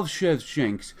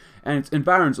Blagoveshchensk and its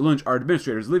environs lynch our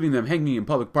administrators, leaving them hanging in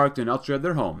public parks and outside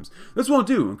their homes. This won't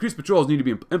do. Increased patrols need to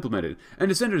be implemented, and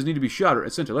dissenters need to be shot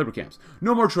at central labor camps.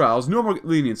 No more trials, no more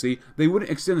leniency. They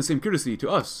wouldn't extend the same courtesy to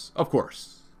us, of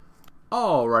course.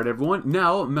 Alright everyone,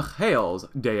 now Mikhail's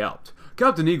day out.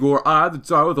 Captain Igor eyed the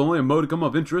Tsar with only a modicum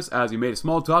of interest as he made a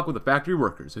small talk with the factory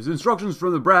workers. His instructions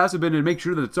from the brass had been to make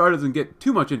sure that the Tsar doesn't get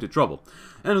too much into trouble,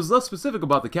 and was less specific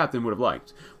about the captain would have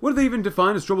liked. What did they even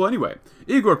define as trouble anyway?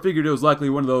 Igor figured it was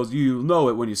likely one of those you know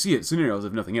it when you see it scenarios,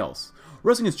 if nothing else.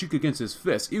 Resting his cheek against his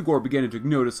fist, Igor began to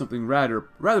notice something rather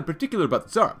particular about the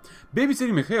Tsar.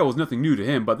 Babysitting Mikhail was nothing new to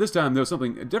him, but this time there was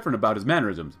something different about his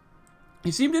mannerisms. He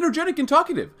seemed energetic and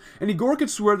talkative, and Igor could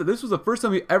swear that this was the first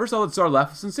time he ever saw the Tsar laugh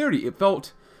with sincerity. It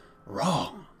felt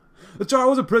wrong. The Tsar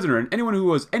was a prisoner, and anyone who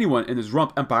was anyone in this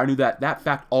rump empire knew that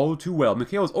fact all too well.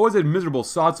 Mikhail was always a miserable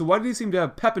sod, so why did he seem to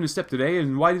have pep in his step today,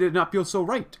 and why did it not feel so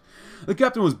right? The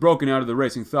captain was broken out of the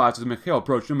racing thoughts as Mikhail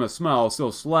approached him, a smile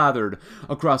still slathered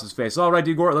across his face. "All right,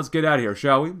 Igor, let's get out of here,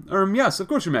 shall we?" Yes, of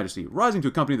course, Your Majesty." Rising to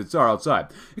accompany the Tsar outside.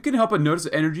 He couldn't help but notice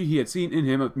the energy he had seen in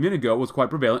him a minute ago was quite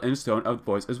prevalent in his tone of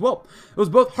voice as well. It was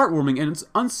both heartwarming and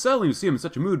unsettling to see him in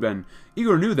such a mood, Ben.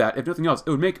 Igor knew that, if nothing else, it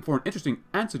would make for an interesting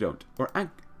antidote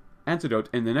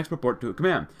in the next report to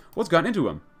command. What's gotten into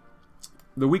him?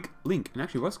 The weak link. And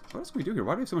actually, what else can we do here?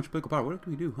 Why do we have so much political power? What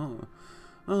can we do,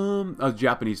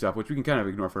 Japanese stuff, which we can kind of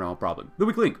ignore for now, probably. The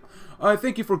weak link.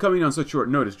 Thank you for coming on such short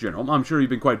notice, General. I'm sure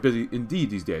you've been quite busy indeed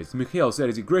these days, Mikhail said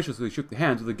as he graciously shook the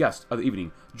hands of the guest of the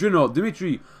evening, General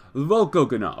Dmitry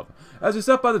Volkogonov. As he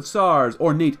sat by the Tsar's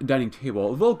ornate dining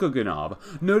table, Volkogonov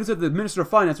noticed that the Minister of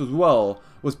Finance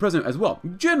was present as well.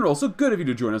 "General, so good of you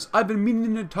to join us. I've been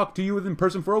meaning to talk to you in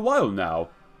person for a while now."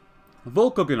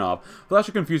 Volkogonov flashed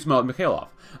a confused smile at Mikhailov.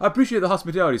 "I appreciate the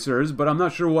hospitality, sirs, but I'm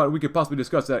not sure what we could possibly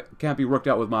discuss that can't be worked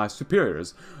out with my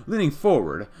superiors." Leaning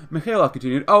forward, Mikhailov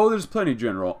continued, "Oh, there's plenty,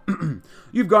 General.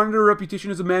 You've garnered a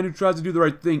reputation as a man who tries to do the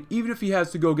right thing, even if he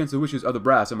has to go against the wishes of the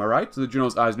brass, am I right?" So the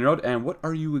general's eyes narrowed. "And what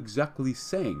are you exactly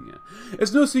saying?"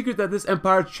 "It's no secret that this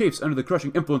empire chafes under the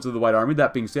crushing influence of the White Army.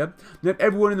 That being said, not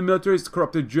everyone in the military is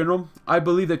corrupted, General. I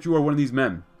believe that you are one of these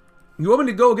men." "You want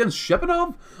me to go against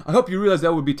Shepanov? I hope you realize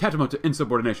that would be tantamount to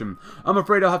insubordination. I'm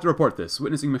afraid I'll have to report this."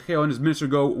 Witnessing Mikhail and his minister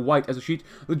go white as a sheet,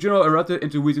 the general erupted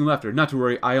into wheezing laughter. "Not to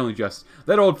worry, I only jest.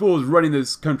 That old fool is running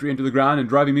this country into the ground and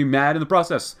driving me mad in the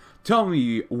process. Tell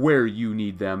me where you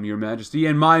need them, Your Majesty,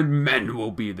 and my men will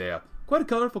be there." Quite a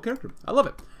colorful character. I love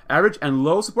it. Average and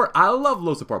low support. I love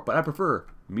low support, but I prefer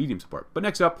medium support. But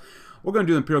next up, we're going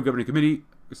to do the Imperial Governing Committee,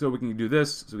 so we can do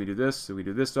this, so we do this, so we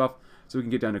do this stuff. So we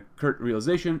can get down to Kurt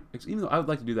realization, even though I would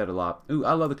like to do that a lot. Ooh,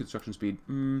 I love the construction speed.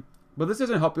 But this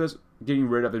doesn't help us getting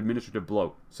rid of administrative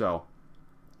bloat. So,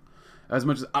 as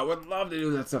much as I would love to do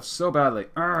that stuff so badly.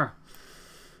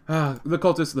 The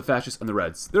cultists, the fascists, and the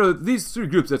Reds. There are these three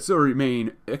groups that still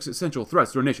remain existential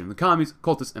threats to our nation. The commies,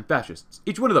 cultists, and fascists.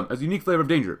 Each one of them has a unique flavor of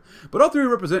danger. But all three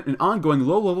represent an ongoing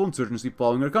low-level insurgency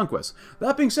following our conquest.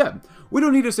 That being said, we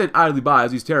don't need to stand idly by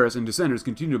as these terrorists and dissenters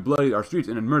continue to bloody our streets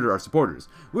and murder our supporters.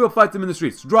 We will fight them in the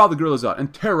streets, draw the guerrillas out,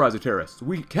 and terrorize the terrorists.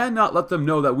 We cannot let them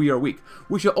know that we are weak.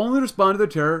 We shall only respond to their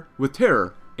terror with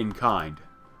terror in kind.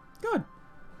 Good.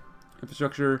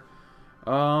 Infrastructure.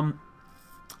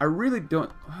 I really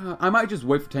don't... I might just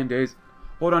wait for 10 days,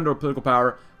 hold on to our political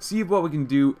power, see what we can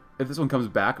do if this one comes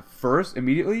back first,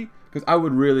 immediately, because I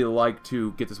would really like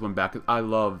to get this one back, because I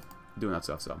love doing that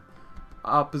stuff, so.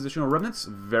 Oppositional remnants,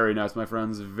 very nice, my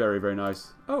friends, very, very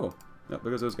nice. Oh, no, there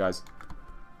goes those guys.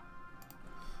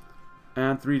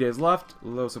 And 3 days left,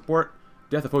 low support,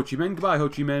 death of Ho Chi Minh, goodbye Ho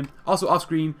Chi Minh. Also, off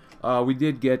screen, we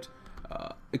did get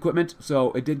equipment,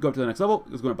 so it did go up to the next level,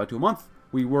 it was going up by 2 a month.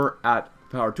 We were at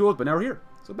Power Tools, but now we're here.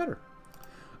 So better.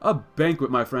 A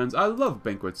banquet, my friends. I love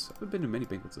banquets. I've been to many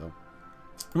banquets, though.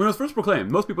 When it was first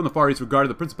proclaimed, most people in the Far East regarded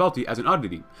the Principality as an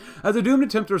oddity, as a doomed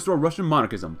attempt to restore Russian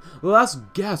monarchism, the last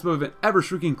gasp of an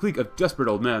ever-shrinking clique of desperate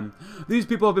old men. These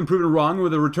people have been proven wrong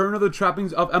with the return of the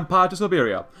trappings of empire to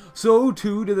Siberia. So,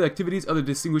 too, did the activities of the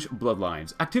distinguished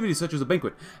bloodlines. Activities such as a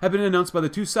banquet have been announced by the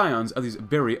two scions of these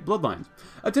very bloodlines,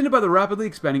 attended by the rapidly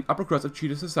expanding upper crust of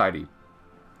Chita society.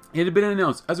 It had been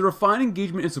announced as a refined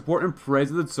engagement in support and praise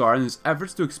of the Tsar in his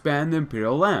efforts to expand the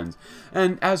imperial lands.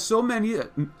 And as so many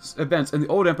events in the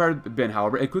old empire had been,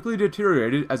 however, it quickly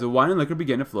deteriorated as the wine and liquor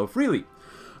began to flow freely.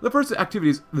 The first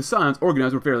activities the scions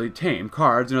organized were fairly tame.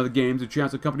 Cards and other games, a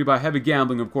chance accompanied by heavy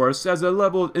gambling, of course, as the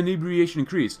level of inebriation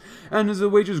increased. And as the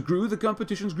wages grew, the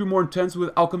competitions grew more intense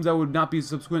with outcomes that would not be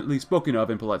subsequently spoken of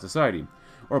in polite society.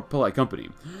 Or polite company.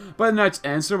 By the night's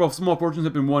end, several small fortunes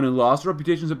had been won and lost,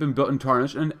 reputations had been built and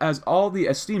tarnished, and as all the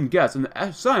esteemed guests and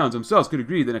the scions themselves could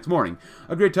agree the next morning,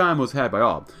 a great time was had by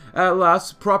all. At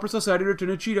last, proper society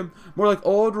returned to Chita, more like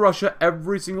old Russia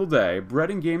every single day,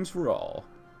 bread and games for all.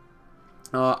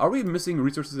 Are we missing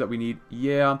resources that we need?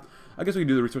 Yeah, I guess we can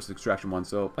do the resources extraction one,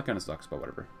 so that kind of sucks, but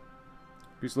whatever.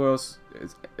 Increase loyals.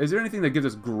 Is there anything that gives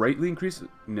us greatly increased?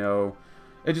 No.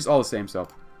 It's just all the same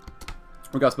stuff.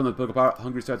 We got to spend the political power.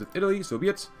 Hungary sides with Italy, so be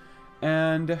it.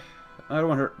 And I don't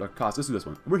want to hurt the cost. Let's do this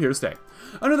one. We're here to stay.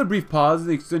 Another brief pause in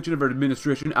the extension of our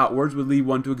administration outwards would lead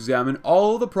one to examine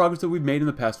all the progress that we've made in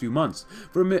the past few months.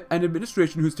 From an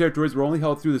administration whose territories were only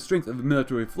held through the strength of a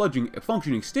military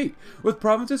functioning state, with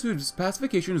provinces whose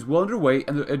pacification is well underway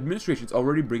and the administrations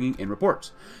already bringing in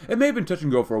reports. It may have been touch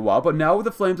and go for a while, but now with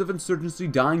the flames of insurgency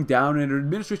dying down and our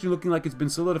administration looking like it's been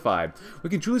solidified, we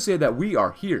can truly say that we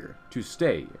are here to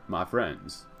stay, my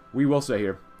friends. We will stay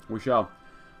here. We shall.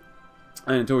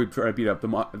 And until we try to beat up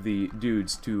the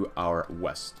dudes to our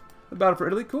west. The battle for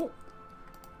Italy, cool.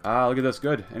 Look at this,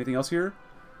 good. Anything else here?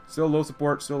 Still low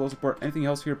support, still low support. Anything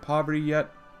else here? Poverty yet?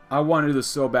 I want to do this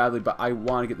so badly, but I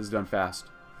want to get this done fast.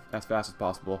 As fast as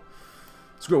possible.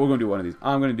 Screw it, we're going to do one of these.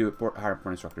 I'm going to do it for hire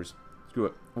for instructors. Screw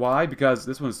it. Why? Because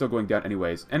this one's still going down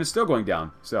anyways. And it's still going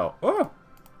down. So, oh!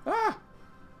 Ah!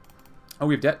 Oh,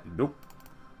 we have debt? Nope.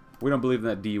 We don't believe in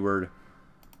that D word.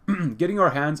 Getting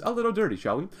our hands a little dirty,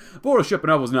 shall we? Boris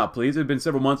Shipanov was not pleased. It had been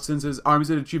several months since his armies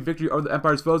had achieved victory over the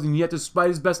Empire's foes, and yet, despite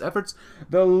his best efforts,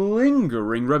 the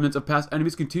lingering remnants of past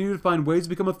enemies continued to find ways to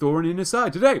become a thorn in his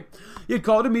side. Today, he had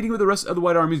called a meeting with the rest of the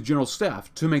White Army's general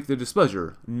staff to make their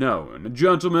displeasure known.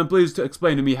 Gentlemen, please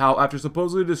explain to me how, after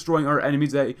supposedly destroying our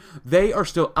enemies, they are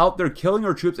still out there killing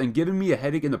our troops and giving me a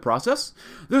headache in the process?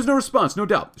 There's no response, no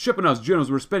doubt. Shipanov's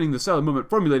generals were spending the silent moment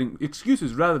formulating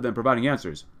excuses rather than providing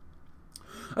answers.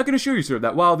 I can assure you, sir,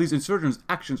 that while these insurgents'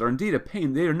 actions are indeed a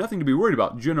pain, they are nothing to be worried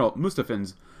about. General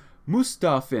Mustafin's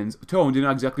tone did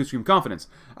not exactly scream confidence.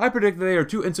 I predict that they are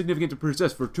too insignificant to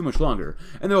persist for too much longer,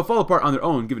 and they will fall apart on their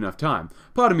own given enough time.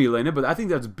 Pardon me, Elena, but I think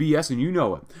that's BS and you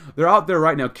know it. They're out there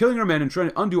right now killing our men and trying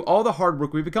to undo all the hard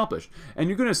work we've accomplished. And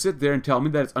you're going to sit there and tell me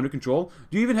that it's under control?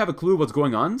 Do you even have a clue what's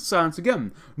going on? Silence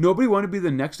again. Nobody wanted to be the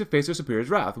next to face their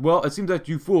superior's wrath. Well, it seems that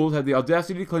you fools had the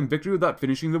audacity to claim victory without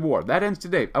finishing the war. That ends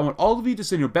today. I want all of you to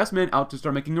send your best men out to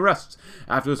start making arrests.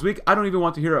 After this week, I don't even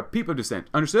want to hear a peep of dissent.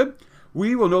 Understood?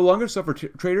 We will no longer suffer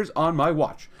traitors on my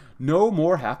watch. No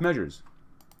more half measures.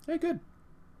 Hey, good.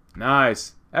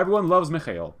 Nice. Everyone loves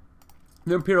Mikhail.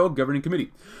 The Imperial Governing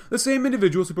Committee. The same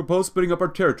individuals who proposed splitting up our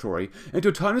territory into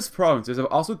autonomous provinces have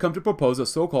also come to propose a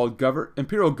so-called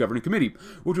Imperial Governing Committee,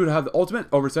 which would have the ultimate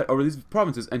oversight over these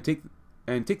provinces and take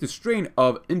the strain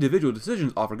of individual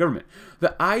decisions off our government.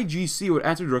 The IGC would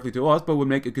answer directly to us, but would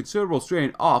make a considerable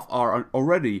strain off our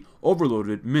already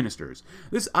overloaded ministers.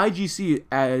 This IGC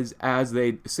is, as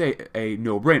they say, a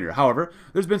no-brainer. However,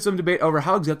 there's been some debate over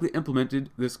how exactly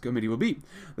implemented this committee will be.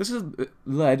 This has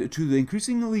led to the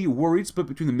increasingly worried split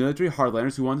between the military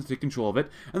hardliners who want to take control of it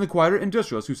and the quieter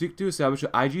industrialists who seek to establish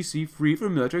an IGC free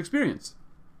from military experience.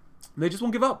 They just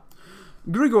won't give up.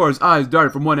 Grigor's eyes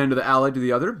darted from one end of the alleyway to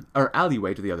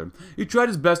the other. He tried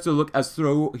his best to look as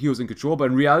though he was in control, but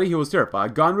in reality he was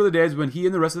terrified. Gone were the days when he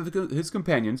and the rest of his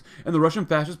companions and the Russian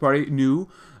fascist party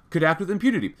could act with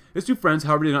impunity. His two friends,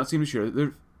 however, did not seem to share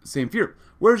their same fear.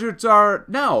 Where's your Tsar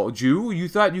now, Jew? You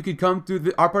thought you could come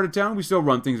through our part of town? We still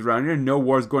run things around here, and no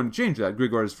war is going to change that.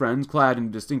 Grigor's friends, clad in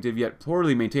distinctive yet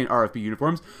poorly maintained RFP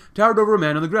uniforms, towered over a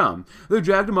man on the ground. They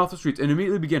dragged him off the streets and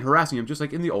immediately began harassing him, just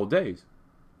like in the old days.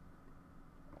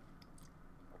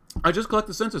 I just collect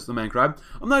the census, the man cried.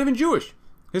 I'm not even Jewish.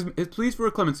 His pleas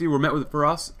for clemency were met with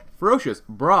a ferocious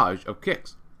barrage of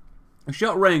kicks. A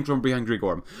shout rang from behind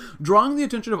Grigor, drawing the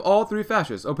attention of all three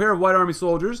fascists. A pair of White Army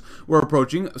soldiers were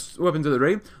approaching, weapons at the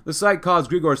ready. The sight caused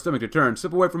Grigor's stomach to turn.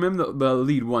 Step away from him, the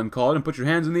lead one called, and put your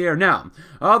hands in the air now.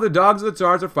 Ah, the dogs of the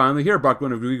Tsars are finally here, barked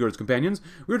one of Grigor's companions.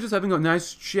 We were just having a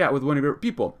nice chat with one of your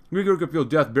people. Grigor could feel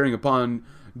death bearing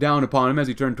down upon him as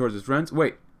he turned towards his friends.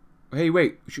 Wait. Hey,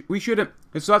 wait, we shouldn't.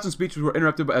 His thoughts and speeches were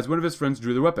interrupted as one of his friends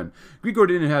drew the weapon. Grigor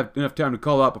didn't have enough time to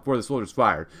call out before the soldiers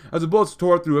fired. As the bullets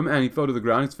tore through him and he fell to the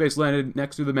ground, his face landed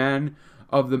next to the man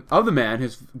of the man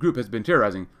his group has been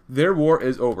terrorizing. Their war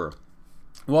is over.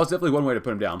 Well, it's definitely one way to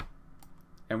put him down.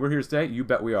 And we're here to stay? You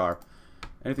bet we are.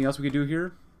 Anything else we could do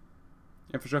here?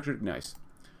 Infrastructure? Nice.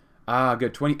 Ah,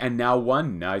 good. 20 and now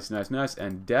 1. Nice, nice, nice.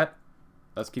 And debt?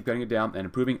 Let's keep cutting it down and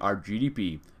improving our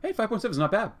GDP. Hey, 5.7 is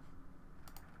not bad.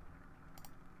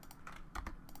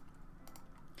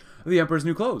 The Emperor's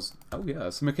new clothes. Oh,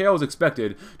 yes. Mikhail was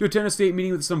expected to attend a state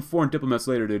meeting with some foreign diplomats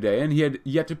later today, and he had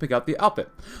yet to pick out the outfit.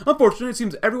 Unfortunately, it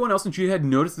seems everyone else in Chita had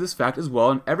noticed this fact as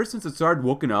well, and ever since the Tsar had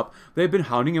woken up, they had been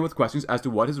hounding him with questions as to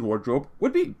what his wardrobe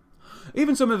would be.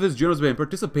 Even some of his generals had been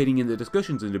participating in the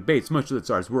discussions and debates, much to the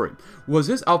Tsar's worry. Was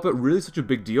his outfit really such a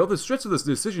big deal? The stress of this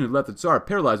decision had left the Tsar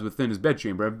paralyzed within his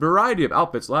bedchamber. A variety of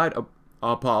outfits lied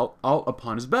all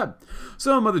upon his bed.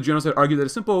 Some of the generals had argued that a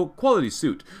simple quality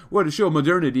suit would show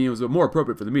modernity and was more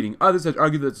appropriate for the meeting. Others had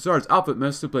argued that the Tsar's outfit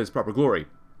must display its proper glory.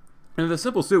 and the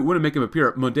simple suit wouldn't make him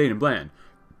appear mundane and bland.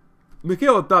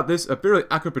 Mikhail thought this a fairly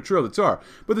accurate portrayal of the Tsar,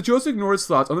 but they chose to ignore his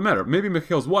thoughts on the matter. Maybe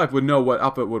Mikhail's wife would know what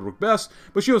outfit would work best,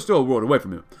 but she was still a world away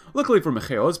from him. Luckily for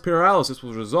Mikhail, his paralysis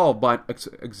was resolved by an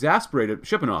exasperated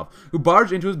Shipunov, who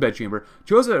barged into his bedchamber,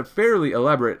 chose a fairly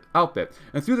elaborate outfit,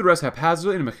 and threw the rest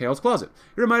haphazardly into Mikhail's closet.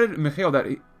 He reminded Mikhail that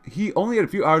he only had a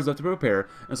few hours left to prepare,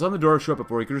 and slammed the door shut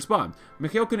before he could respond.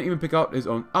 Mikhail couldn't even pick out his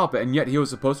own outfit, and yet he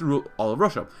was supposed to rule all of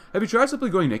Russia. Have you tried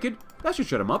simply going naked? That should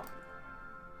shut him up.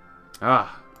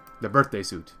 Ah. The birthday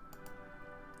suit.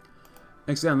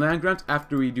 Extend land grants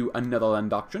after we do another land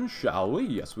doctrine, shall we?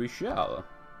 Yes, we shall.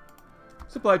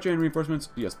 Supply chain reinforcements,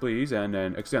 yes please, and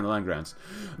then extend the land grants.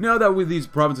 Now that these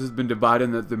provinces have been divided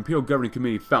and that the Imperial Governing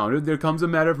Committee founded, there comes a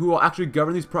matter of who will actually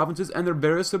govern these provinces and their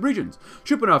various subregions.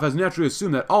 Shipunov has naturally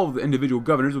assumed that all of the individual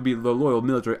governors will be the loyal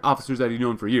military officers that he's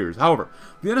known for years. However,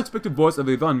 the unexpected voice of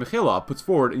Ivan Mikhailov puts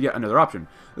forward yet another option,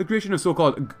 the creation of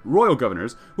so-called royal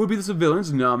governors, who will be the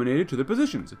civilians nominated to their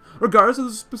positions. Regardless of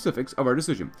the specifics of our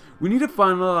decision, we need to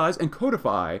finalize and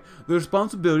codify the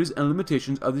responsibilities and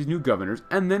limitations of these new governors,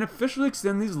 and then officially extend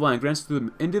these land grants to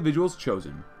the individuals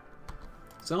chosen.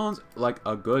 Sounds like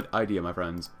a good idea, my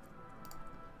friends.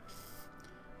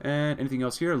 And anything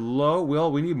else here? Low?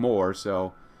 Well, we need more,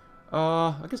 so...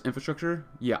 I guess infrastructure?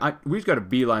 Yeah, we just got to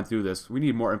beeline through this. We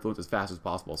need more influence as fast as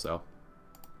possible, so...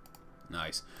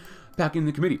 Nice. Packing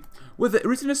the committee. With the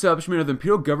recent establishment of the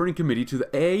Imperial Governing Committee to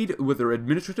aid with the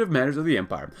administrative matters of the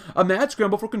Empire, a mad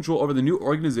scramble for control over the new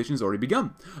organization has already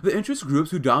begun. The interest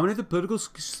groups who dominate the political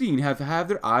scene have had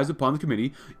their eyes upon the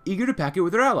committee, eager to pack it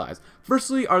with their allies.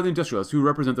 Firstly are the industrialists, who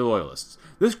represent the loyalists.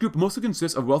 This group mostly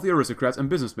consists of wealthy aristocrats and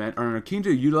businessmen and are keen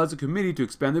to utilize the committee to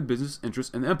expand their business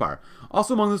interests in the Empire.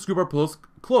 Also among this group are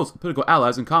close political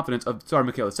allies and confidants of Tsar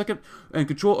Mikhail II, and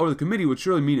control over the committee would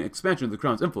surely mean an expansion of the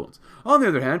crown's influence. On the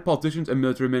other hand, politicians and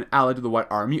military men allied to the White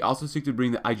Army also seek to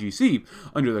bring the IGC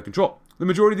under their control. The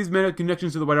majority of these men have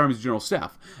connections to the White Army's General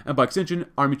Staff, and by extension,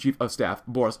 Army Chief of Staff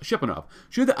Boris Shipunov.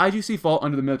 Should the IGC fall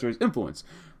under the military's influence,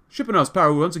 Shipunov's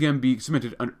power will once again be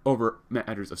cemented over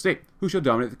matters of state. Who shall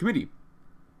dominate the committee?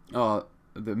 The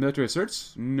military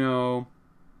asserts? No.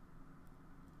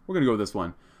 We're going to go with this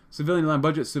one. Civilian line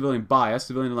budget, civilian bias.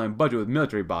 Civilian line budget with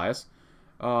military bias.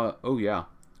 Oh yeah.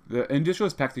 The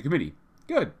industrialists pack the committee.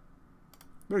 Good.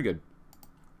 Very good.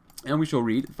 And we shall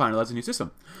read, finalize a new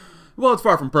system. Well, it's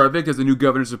far from perfect, as the new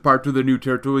governors depart to their new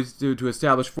territories to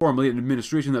establish formally an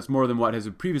administration that's more than what has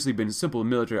previously been simple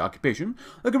military occupation.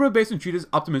 The government based in Chita is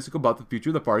optimistic about the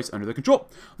future of the parties under their control.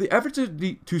 The effort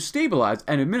to stabilize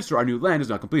and administer our new land is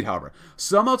not complete, however.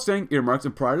 Some outstanding earmarks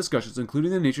and prior discussions,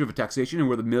 including the nature of taxation and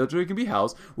where the military can be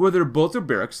housed, whether billets or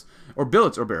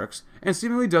barracks, and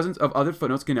seemingly dozens of other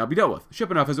footnotes can now be dealt with.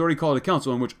 Shipunov has already called a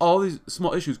council in which all these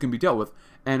small issues can be dealt with,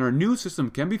 and our new system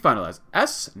can be finalized.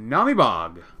 Nami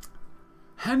Bog.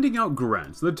 Handing out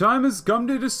grants. The time has come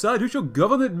to decide who shall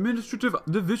govern the administrative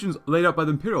divisions laid out by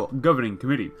the Imperial Governing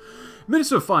Committee.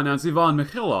 Minister of Finance Ivan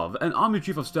Mikhailov and Army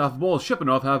Chief of Staff Boris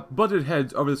Shipunov have butted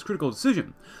heads over this critical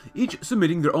decision, each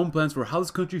submitting their own plans for how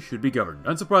this country should be governed.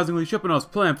 Unsurprisingly, Shipunov's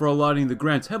plan for allotting the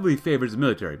grants heavily favors the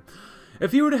military.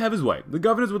 If he were to have his way, the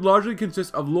governors would largely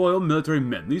consist of loyal military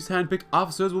men. These hand-picked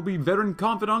officers will be veteran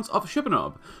confidants of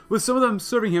Shipunov, with some of them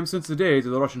serving him since the days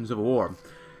of the Russian Civil War.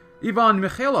 Ivan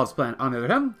Mikhailov's plan, on the other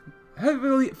hand,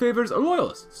 heavily favors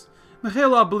loyalists.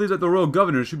 Mikhailov believes that the royal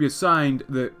governors should be assigned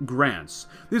the grants.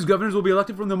 These governors will be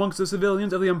elected from amongst the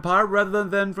civilians of the empire rather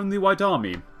than from the White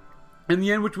Army. In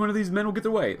the end, which one of these men will get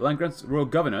their way? Land grants royal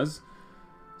governors,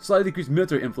 slightly decreased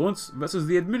military influence, versus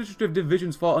the administrative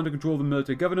divisions fall under control of the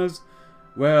military governors.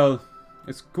 Well,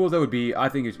 as cool as that would be, I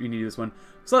think you need this one.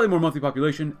 Slightly more monthly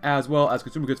population, as well as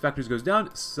consumer goods factories goes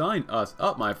down. Sign us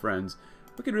up, my friends.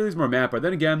 We can release more manpower.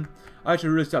 Then again, I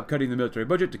should really stop cutting the military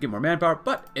budget to get more manpower,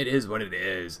 but it is what it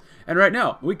is. And right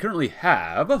now, we currently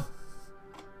have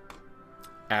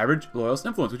average loyalist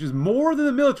influence, which is more than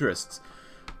the militarists.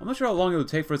 I'm not sure how long it will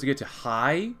take for us to get to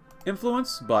high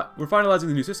influence, but we're finalizing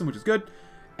the new system, which is good.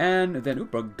 And then,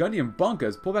 Burgundian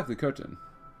Bunkers, pull back the curtain.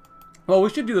 Well, we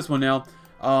should do this one now.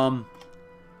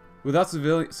 Without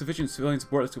sufficient civilian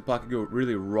support, this could go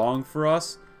really wrong for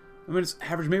us. I mean, it's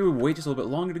average. Maybe we wait just a little bit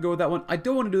longer to go with that one. I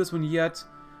don't want to do this one yet.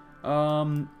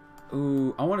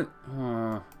 Ooh, I want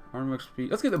to... Arm XP.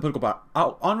 Let's get the political power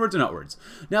onwards and outwards.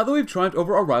 Now that we've triumphed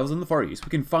over our rivals in the Far East, we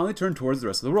can finally turn towards the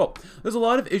rest of the world. There's a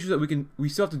lot of issues that we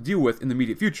still have to deal with in the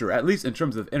immediate future, at least in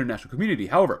terms of the international community.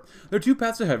 However, there are two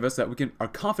paths ahead of us that are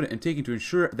confident in taking to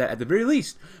ensure that at the very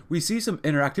least, we see some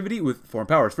interactivity with foreign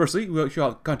powers. Firstly, we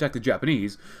shall contact the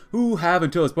Japanese, who have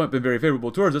until this point been very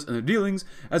favorable towards us in their dealings,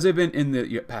 as they've been in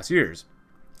the past years.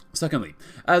 Secondly,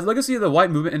 as legacy of the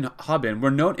white movement in Habin, we're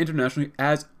known internationally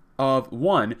as of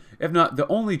one, if not the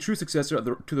only true successor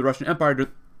to the Russian Empire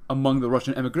among the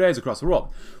Russian emigres across the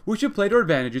world. We should play to our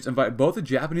advantages, invite both the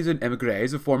Japanese and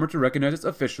emigres, the former to recognize us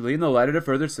officially, and the latter to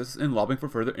further assist in lobbying for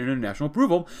further international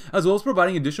approval, as well as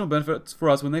providing additional benefits for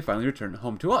us when they finally return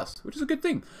home to us, which is a good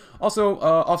thing. Also,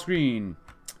 off-screen,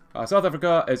 South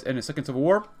Africa is in a second civil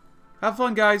war. Have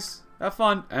fun, guys. Have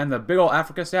fun. And the big old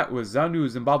Africa stat was Zandu,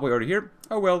 Zimbabwe already here.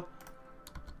 Oh, well.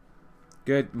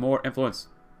 Good. More influence.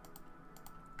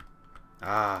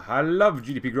 I love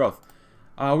GDP growth.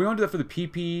 We want to do that for the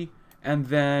PP, and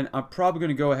then I'm probably going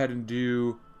to go ahead and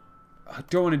do... I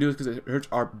don't want to do this because it hurts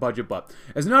our budget, but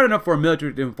it's not enough for a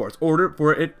military to enforce order,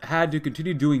 for it had to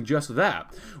continue doing just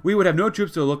that. We would have no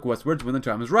troops to look westwards when the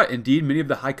time is right. Indeed, many of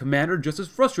the high command are just as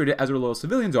frustrated as our loyal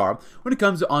civilians are when it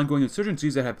comes to ongoing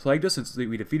insurgencies that have plagued us since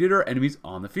we defeated our enemies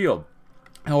on the field.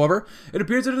 However, it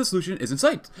appears that a solution is in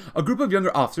sight. A group of younger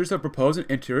officers have proposed an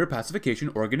interior pacification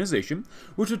organization,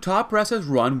 which the top brass has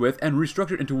run with and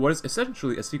restructured into what is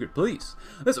essentially a secret police.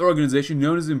 This organization,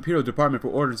 known as the Imperial Department for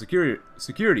Order and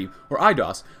Security, or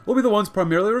IDOS, will be the ones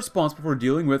primarily responsible for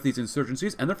dealing with these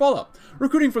insurgencies and their fallout,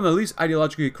 recruiting from the least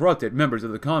ideologically corrupted members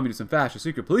of the communist and fascist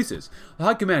secret polices. The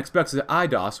High Command expects that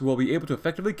IDOS will be able to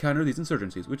effectively counter these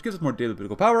insurgencies, which gives us more daily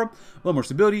political power, a little more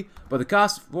stability, but the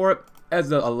cost for it is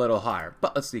a little higher.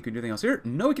 But let's see, can we do anything else here?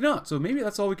 No, we cannot. So maybe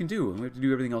that's all we can do. We have to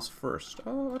do everything else first.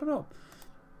 Oh, I don't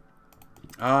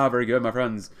know. Very good, my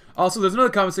friends. Also, there's another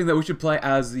comment saying that we should play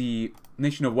as the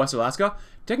nation of West Alaska.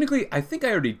 Technically, I think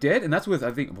I already did, and that's with,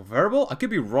 I think, Verbal. I could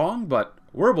be wrong, but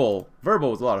Verbal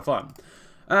was a lot of fun.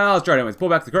 Let's try it anyways. Pull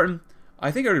back the curtain. I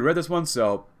think I already read this one,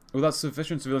 so without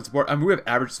sufficient civilian support, I mean, we have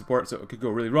average support, so it could go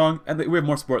really wrong, and we have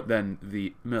more support than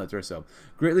the military, so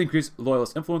greatly increased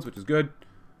loyalist influence, which is good.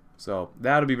 So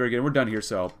that'll be very good. And we're done here,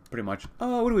 so pretty much.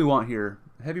 Oh, what do we want here?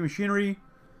 Heavy machinery,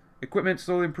 equipment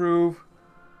slowly improve.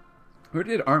 We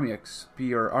did Army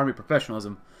XP or Army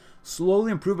professionalism.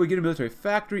 Slowly improve by getting a military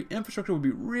factory. Infrastructure would be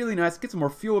really nice. Get some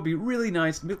more fuel would be really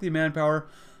nice. Military manpower.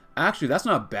 Actually, that's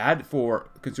not bad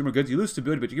for consumer goods. You lose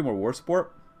stability, but you get more war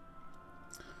support.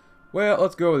 Well,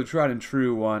 let's go with the tried and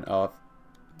true one of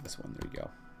this one. There you go.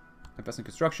 Invest in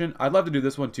construction. I'd love to do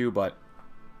this one too, but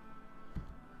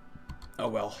oh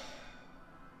well.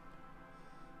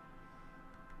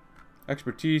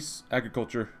 Expertise,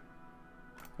 agriculture.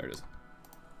 There it is.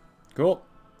 Cool.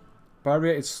 Power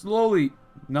rate is slowly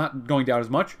not going down as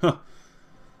much.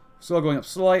 Still going up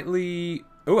slightly.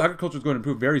 Oh, agriculture is going to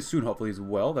improve very soon, hopefully, as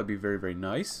well. That'd be very, very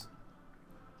nice.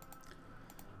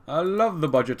 I love the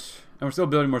budget. And we're still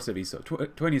building more cities. So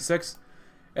 26.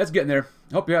 It's getting there.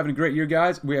 Hope you're having a great year,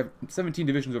 guys. We have 17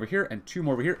 divisions over here and 2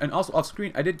 more over here. And also off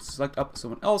screen, I did select up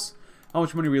someone else. How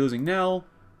much money are we losing now?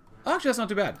 Actually, that's not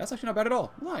too bad. That's actually not bad at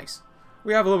all. Nice.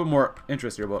 We have a little bit more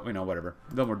interest here, but, you know, whatever. A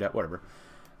little more debt, whatever.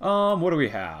 What do we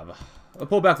have? We'll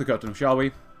pull back the curtain, shall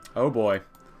we? Oh, boy.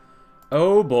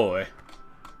 Oh, boy.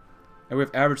 And we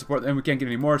have average support, and we can't get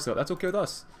any more, so that's okay with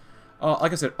us.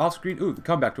 Like I said, off screen, ooh, the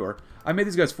combat tour. I made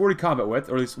these guys 40 combat width,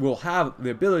 or at least we'll have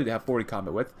the ability to have 40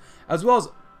 combat width, as well as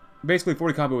basically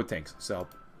 40 combat with tanks. So,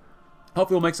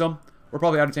 hopefully we'll make some. We're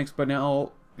probably out of tanks, but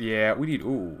now, yeah, we need,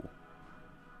 ooh.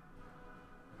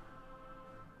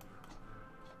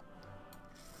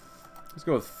 Let's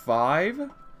go with 5.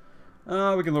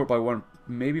 We can lower it by 1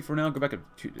 maybe for now. Go back to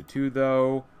 2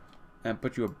 though. And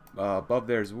put you above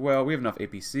there as well. We have enough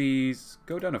APCs.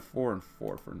 Go down to 4 and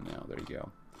 4 for now. There you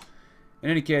go. In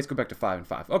any case, go back to 5 and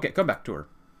 5. Okay, come back to her.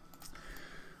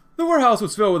 The warehouse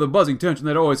was filled with a buzzing tension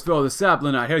that always filled the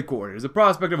Saplinite headquarters. The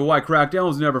prospect of a white crackdown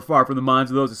was never far from the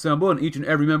minds of those assembled, and each and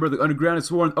every member of the underground had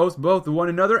sworn oaths both to one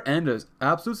another and as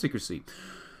absolute secrecy.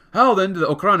 How then did the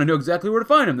Okrana know exactly where to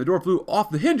find him? The door flew off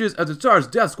the hinges as the Tsar's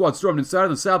death squad stormed inside,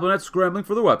 and the Saplinite scrambling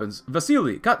for their weapons.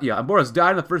 Vasily, Katya, and Boris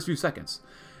died in the first few seconds.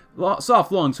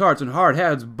 Soft lungs, hearts, and hard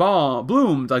heads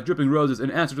bloomed like dripping roses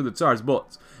in answer to the Tsar's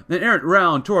bullets. An errant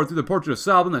round tore through the portrait of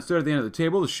Salvin that stood at the end of the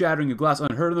table, shattering a glass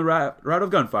unheard in the rout of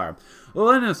gunfire. The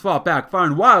Leninists fought back,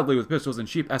 firing wildly with pistols and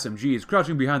cheap SMGs,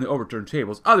 crouching behind the overturned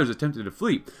tables. Others attempted to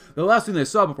flee. The last thing they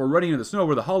saw before running into the snow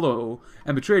were the hollow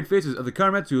and betrayed faces of the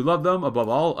comrades who loved them above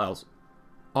all else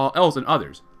and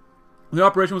others. The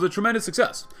operation was a tremendous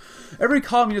success. Every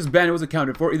communist bandit was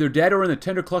accounted for, either dead or in the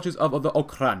tender clutches of the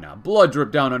Okrana. Blood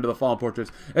dripped down under the fallen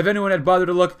portraits. If anyone had bothered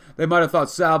to look, they might have thought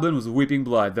Sablin was weeping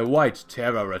blood. The white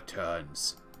terror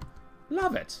returns.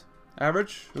 Love it.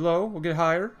 Average, low, we'll get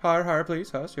higher. Higher, please.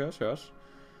 Yes.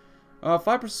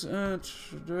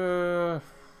 5%,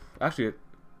 actually,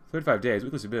 35 days,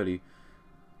 weekly stability.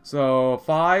 So,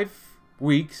 5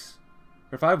 weeks,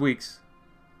 7%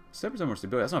 more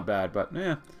stability, that's not bad, but,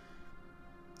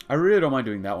 I really don't mind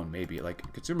doing that one, maybe.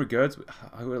 Like, consumer goods,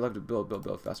 I would love to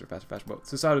build faster. But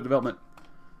societal development.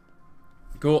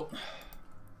 Cool.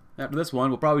 After this one,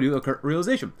 we'll probably do a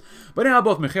realization. But now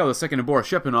both Mikhail II and Boris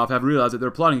Shepanov have realized that they're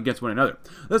plotting against one another.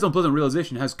 This unpleasant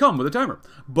realization has come with a timer.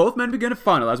 Both men begin to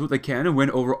finalize what they can and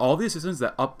win over all the assistance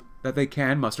that they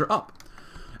can muster up.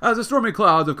 As the stormy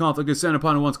clouds of conflict descend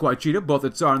upon once quiet Chita, both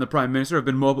the Tsar and the Prime Minister have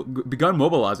begun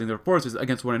mobilizing their forces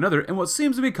against one another in what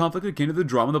seems to be conflict akin to the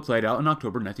drama that played out in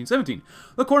October 1917,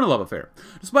 the Kornilov affair.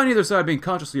 Despite neither side being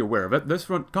consciously aware of it, this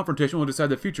confrontation will decide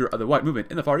the future of the White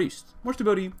movement in the Far East. More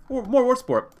stability, or more war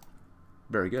support.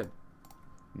 Very good.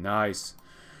 Nice.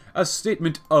 A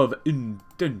statement of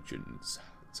intentions.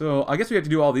 So, I guess we have to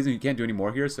do all these and you can't do any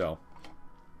more here, so...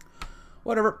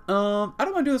 Whatever. I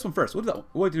don't mind doing this one first. We'll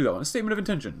do that one. A statement of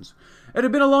intentions. It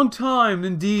had been a long time,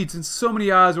 indeed, since so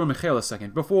many eyes were on Mikhail II.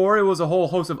 Before, it was a whole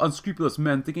host of unscrupulous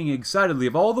men thinking excitedly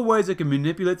of all the ways they could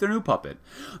manipulate their new puppet.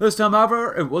 This time,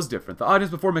 however, it was different. The audience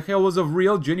before Mikhail was of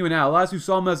real, genuine allies who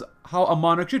saw him as how a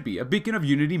monarch should be, a beacon of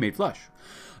unity made flesh.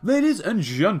 Ladies and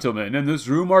gentlemen, in this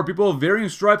room are people of varying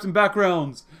stripes and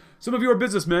backgrounds. Some of you are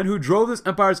businessmen who drove this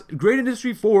empire's great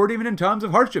industry forward even in times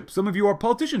of hardship. Some of you are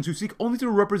politicians who seek only to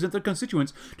represent their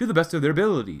constituents to the best of their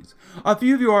abilities. A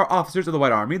few of you are officers of the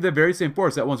White Army, the very same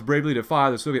force that once bravely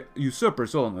defied the Soviet usurper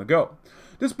so long ago.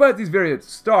 Despite these very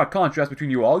stark contrasts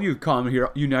between you all, you've come here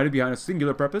united behind a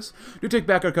singular purpose, to take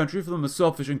back our country from the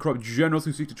selfish and corrupt generals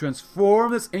who seek to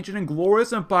transform this ancient and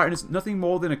glorious empire into nothing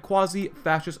more than a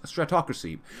quasi-fascist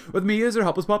stratocracy, with me as their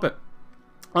helpless puppet.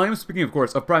 I am speaking, of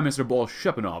course, of Prime Minister Boris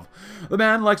Shepanov. The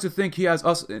man likes to think he has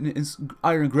us in his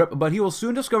iron grip, but he will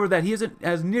soon discover that he isn't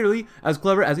as nearly as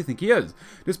clever as he thinks he is.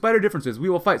 Despite our differences, we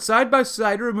will fight side by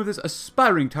side to remove this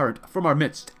aspiring tyrant from our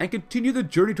midst, and continue the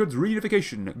journey towards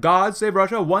reunification. God save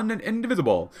Russia, one and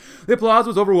indivisible. The applause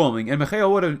was overwhelming, and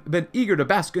Mikhail would have been eager to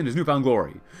bask in his newfound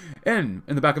glory. In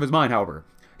the back of his mind, however,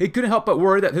 he couldn't help but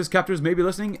worry that his captors may be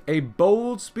listening. A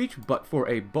bold speech, but for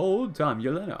a bold time.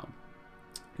 Yelena.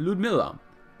 Ludmila.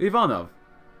 Ivanov.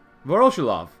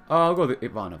 Voroshilov. I'll go with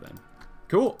Ivanov then.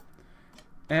 Cool.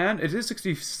 And it is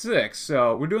 66,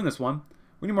 so we're doing this one.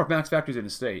 We need more max factories in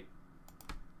the state.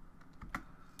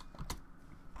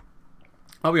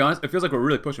 I'll be honest, it feels like we're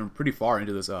really pushing pretty far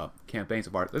into this campaign so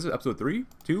far. This is episode 3?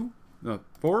 2? No,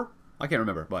 4? I can't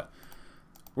remember, but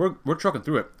we're trucking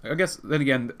through it. I guess, then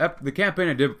again, the campaign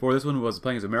I did before this one was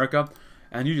playing as America,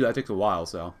 and usually that takes a while,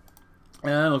 so.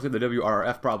 And it looks like the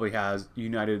WRF probably has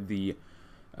united the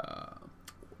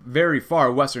very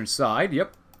far western side.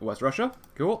 Yep, West Russia.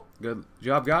 Cool. Good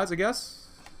job, guys, I guess.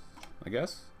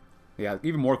 Yeah,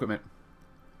 even more equipment.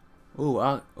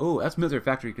 Oh, that's military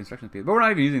factory construction speed. But we're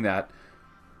not even using that.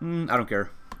 I don't care.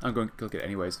 I'm going to click it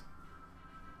anyways.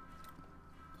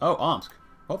 Oh, Omsk.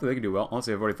 Hopefully they can do well, unless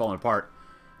they've already fallen apart.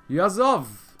 Yazov!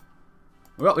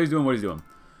 Well, he's doing what he's doing.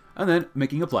 And then,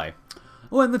 making a play.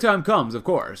 When the time comes, of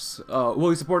course. Will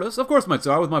you support us? Of course, my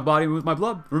Tsar, with my body and with my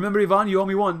blood. Remember, Ivan, you owe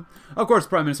me one. Of course,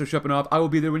 Prime Minister Shepanov, I will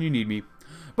be there when you need me.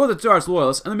 Both the Tsar's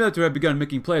loyalists and the military have begun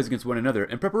making plays against one another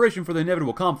in preparation for the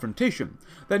inevitable confrontation.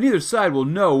 That neither side will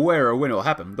know where or when it will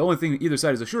happen. The only thing either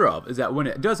side is assured of is that when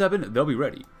it does happen, they'll be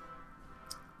ready.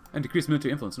 And decrease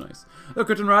military influence, nice. The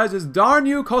curtain rises. Darn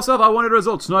you, Kosov, I wanted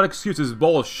results, not excuses.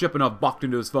 Boris Shepanov balked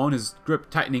into his phone, his grip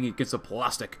tightening against the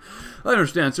plastic. I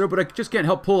understand, sir, but I just can't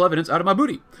help pull evidence out of my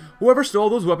booty. Whoever stole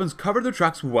those weapons covered their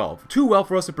tracks well. Too well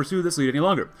for us to pursue this lead any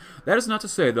longer. That is not to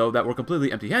say, though, that we're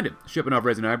completely empty-handed. Shepanov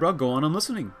raised an eyebrow. Go on, I'm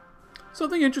listening.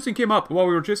 Something interesting came up while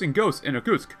we were chasing ghosts in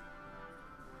Irkutsk.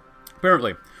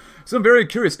 Apparently, some very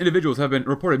curious individuals have been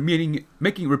reported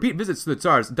making repeat visits to the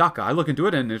Tsar's dacha. I look into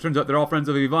it, and it turns out they're all friends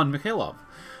of Ivan Mikhailov.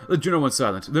 The general went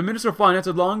silent. The Minister of Finance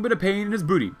had long been a pain in his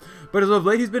booty, but as of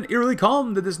late he's been eerily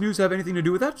calm. Did this news have anything to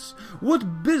do with that?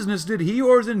 What business did he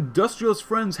or his industrialist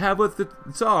friends have with the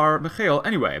Tsar Mikhail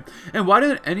anyway? And why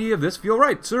didn't any of this feel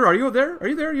right? Sir, are you there? Are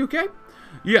you there? Are you okay?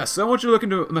 Yes, I want you to look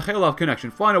into Mikhailov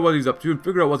connection, find out what he's up to, and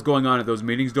figure out what's going on at those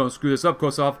meetings. Don't screw this up,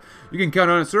 Kosov. You can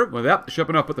count on it, sir. With that,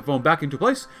 Shepanov put the phone back into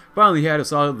place. Finally, he had a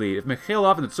solid lead. If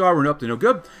Mikhailov and the Tsar were up to no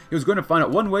good, he was going to find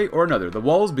out one way or another. The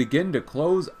walls begin to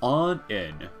close on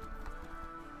in.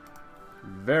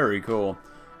 Very cool.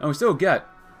 And we still get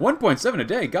 1.7 a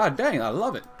day. God dang, I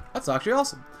love it. That's actually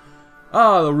awesome.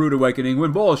 Ah, the rude awakening.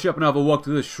 When Boris Shepanov awoke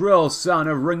to the shrill sound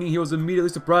of ringing, he was immediately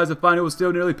surprised to find it was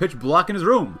still nearly pitch black in his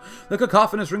room. The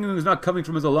cacophonous ringing was not coming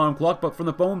from his alarm clock, but from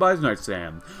the phone by his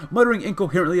nightstand. Muttering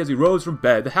incoherently as he rose from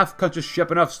bed, the half-conscious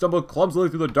Shepanov stumbled clumsily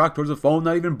through the dark towards the phone,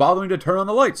 not even bothering to turn on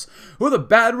the lights. Who the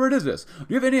bad word is this? Do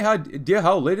you have any idea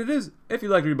how late it is? If you'd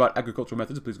like to read about agricultural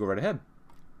methods, please go right ahead.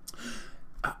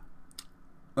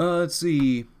 Let's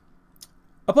see.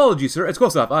 Apologies, sir. It's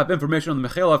close enough. I have information on the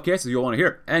Mikhailov case that you'll want to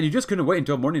hear. And you just couldn't wait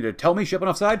until morning to tell me,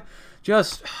 Shipanov's side?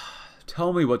 Just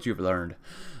tell me what you've learned.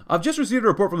 I've just received a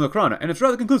report from the Krona, and it's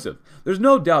rather conclusive. There's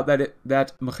no doubt that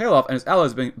Mikhailov and his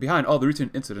allies have been behind all the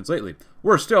recent incidents lately.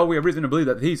 Worse still, we have reason to believe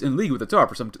that he's in league with the Tsar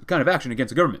for some kind of action against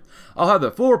the government. I'll have the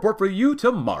full report for you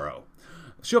tomorrow.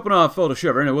 Shipanov felt a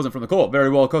shiver, and it wasn't from the cold. Very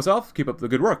well, Kosov. Keep up the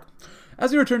good work.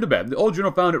 As he returned to bed, the old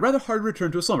general found it rather hard to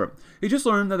return to a slumber. He just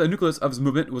learned that the nucleus of his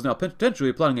movement was now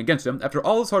potentially plotting against him. After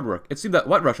all his hard work, it seemed that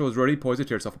White Russia was already poised to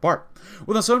tear itself apart.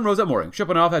 When the sun rose that morning,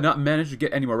 Shipanov had not managed to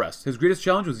get any more rest. His greatest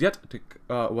challenge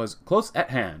was close at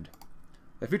hand.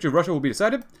 The future of Russia will be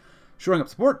decided. Shoring up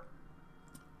support.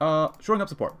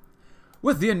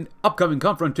 With the upcoming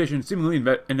confrontation seemingly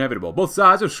inevitable, both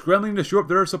sides are scrambling to shore up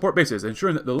their support bases,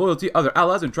 ensuring that the loyalty of their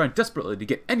allies and trying desperately to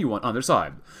get anyone on their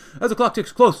side. As the clock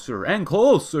ticks closer and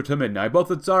closer to midnight, both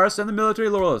the Tsarists and the military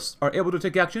loyalists are able to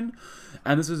take action,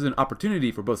 and this is an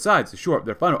opportunity for both sides to shore up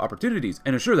their final opportunities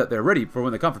and ensure that they're ready for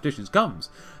when the confrontation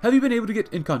comes. Have you been able to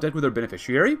get in contact with their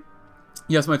beneficiary?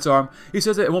 Yes, my Tsar. He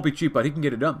says that it won't be cheap, but he can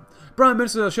get it done. Prime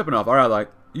Minister Shipanov, our ally,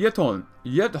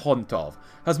 Yevhontov,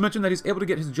 has mentioned that he's able to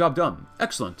get his job done.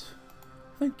 Excellent.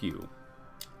 Thank you.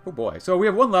 Oh boy. So we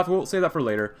have one left. We'll save that for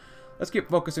later. Let's keep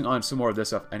focusing on some more of this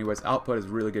stuff. Anyways, output is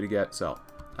really good to get. So,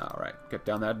 alright. Get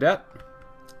down that debt.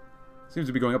 Seems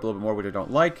to be going up a little bit more, which I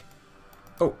don't like.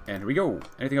 Oh, and here we go.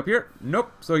 Anything up here?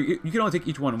 Nope. So you can only take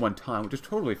each one time, which is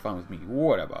totally fine with me.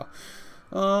 Whatever.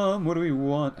 What do we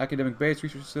want? Academic base,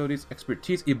 research facilities,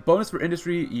 expertise. A bonus for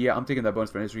industry. Yeah, I'm taking that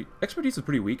bonus for industry. Expertise is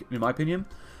pretty weak, in my opinion.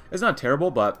 It's not terrible,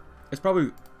 but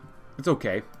it's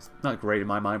okay. It's not great in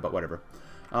my mind, but whatever.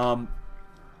 Well,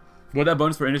 that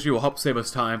bonus for industry will help save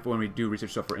us time for when we do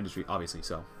research stuff for industry, obviously,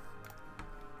 so.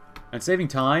 And saving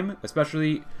time,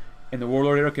 especially in the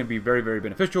Warlord era, can be very, very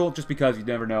beneficial, just because you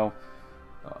never know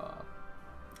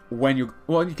when you...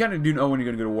 Well, you kind of do know when you're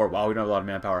going to go to war. Wow, we don't have a lot of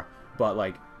manpower, but,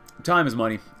 like... Time is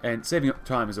money, and saving up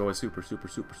time is always super, super,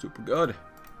 super, super good.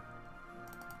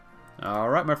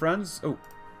 Alright, my friends. Oh, did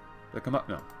they come up?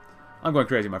 No. I'm going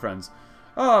crazy, my friends.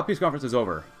 Oh, peace conference is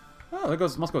over. Oh, there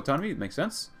goes Moscow autonomy. It makes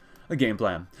sense. A game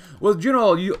plan. Well,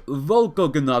 General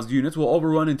Volkogonov's units will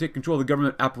overrun and take control of the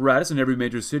government apparatus in every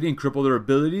major city and cripple their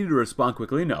ability to respond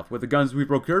quickly enough. With the guns we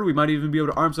procured, we might even be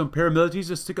able to arm some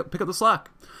paramilitaries to pick up the slack.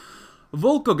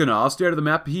 Volkogonov stared at the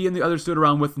map. He and the others stood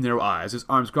around with narrow eyes. His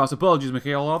arms crossed. Apologies,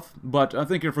 Mikhailov, but I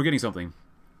think you're forgetting something.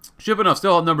 Shipanov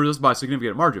still outnumbers us by a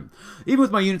significant margin. Even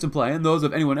with my units in play and those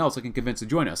of anyone else I can convince to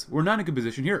join us, we're not in a good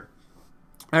position here.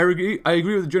 I agree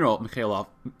with General Mikhailov,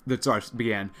 the Tsar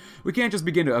began. We can't just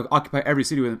begin to occupy every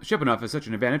city with Shipanov as such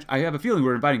an advantage. I have a feeling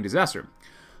we're inviting disaster.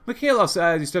 Mikhailov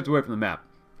said as he stepped away from the map.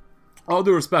 All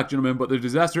due respect, gentlemen, but the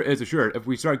disaster is assured if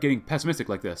we start getting pessimistic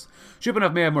like this.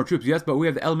 Shipanov may have more troops, yes, but we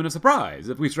have the element of surprise.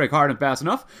 If we strike hard and fast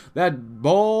enough, that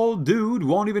bald dude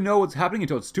won't even know what's happening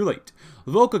until it's too late.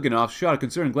 Volkogonov shot a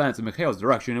concerned glance in Mikhail's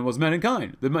direction and was meant in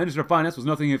kind. The Minister of Finance was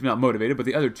nothing if not motivated, but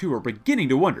the other two were beginning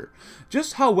to wonder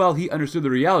just how well he understood the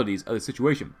realities of the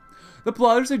situation. The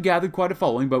plotters had gathered quite a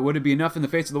following, but would it be enough in the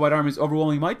face of the White Army's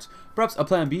overwhelming might? Perhaps a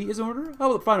plan B is in order? How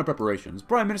about final preparations?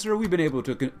 Prime Minister, we've been able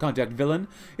to contact Villain.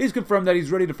 He's confirmed that he's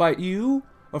ready to fight you,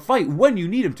 or fight when you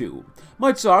need him to.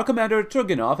 My Tsar, Commander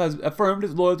Turgenov, has affirmed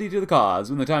his loyalty to the cause.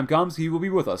 When the time comes, he will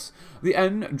be with us. The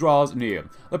end draws near.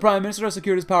 The Prime Minister has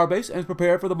secured his power base and is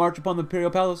prepared for the march upon the Imperial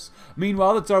Palace.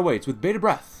 Meanwhile, the Tsar waits with bated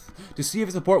breath to see if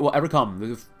his support will ever come.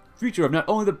 The future of not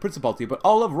only the Principality, but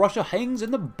all of Russia hangs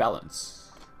in the balance.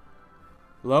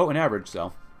 Low and average,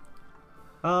 so.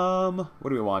 What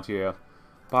do we want here?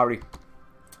 Poverty.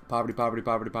 Poverty, poverty,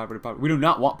 poverty, poverty, poverty. We do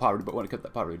not want poverty, but want to cut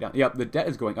that poverty down. Yep, the debt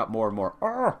is going up more and more.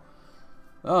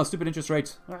 Oh, stupid interest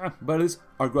rates. But at least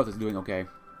our growth is doing okay.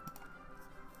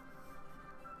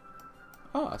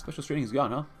 Oh, special training is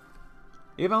gone, huh?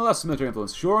 Even less military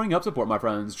influence. Shoring up support, my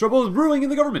friends. Trouble is brewing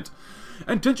in the government.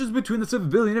 And tensions between the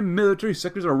civilian and military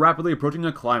sectors are rapidly approaching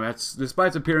a climax. Despite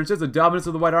its appearances, the dominance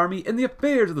of the White Army in the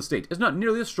affairs of the state is not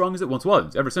nearly as strong as it once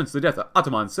was, ever since the death of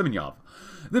Ataman Semenyov.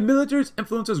 The military's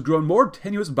influence has grown more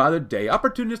tenuous by the day.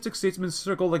 Opportunistic statesmen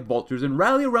circle like vultures and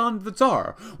rally around the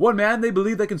Tsar. One man, they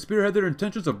believe they can spearhead their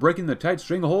intentions of breaking the tight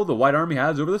stranglehold the White Army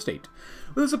has over the state.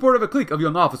 With the support of a clique of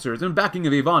young officers and backing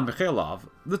of Ivan Mikhailov,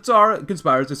 the Tsar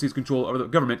conspires to seize control over the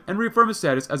government and reaffirm his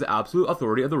status as the absolute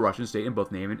authority of the Russian state in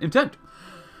both name and intent.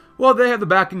 While they have the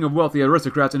backing of wealthy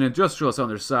aristocrats and industrialists on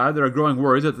their side, there are growing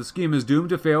worries that the scheme is doomed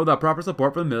to fail without proper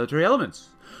support from the military elements.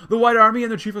 The White Army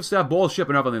and their Chief of Staff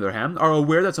Bolshevik, on the other hand, are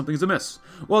aware that something is amiss.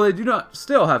 While they do not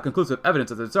still have conclusive evidence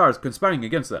that the Tsar is conspiring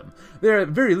against them, they are at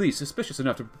very least suspicious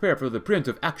enough to prepare for the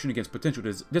preemptive action against potential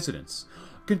dissidents.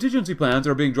 Contingency plans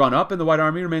are being drawn up, and the White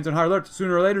Army remains on high alert.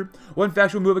 Sooner or later, one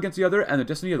faction will move against the other, and the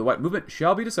destiny of the White Movement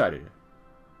shall be decided.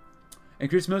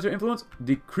 Increase military influence?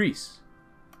 Decrease.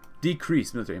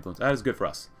 Decrease military influence. That is good for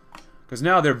us. Because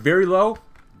now they're very low.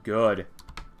 Good.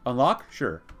 Unlock?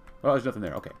 Sure. Well, there's nothing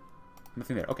there. Okay.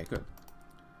 Nothing there. Okay, good.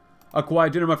 A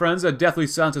quiet dinner, my friends. A deathly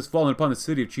silence has fallen upon the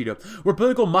city of Chita, where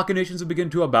political machinations have begun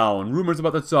to abound. Rumors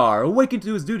about the Tsar, awakened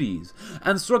to his duties,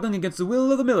 and struggling against the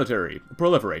will of the military,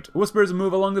 proliferate. Whispers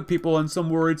move along the people, and some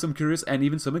worried, some curious, and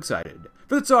even some excited.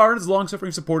 For the Tsar and his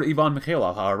long-suffering supporter Ivan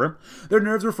Mikhailov, however, their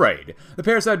nerves were frayed. The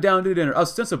pair sat down to dinner,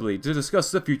 ostensibly to discuss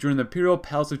the future in the imperial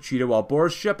palace of Chita, while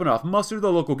Boris Shepanov mustered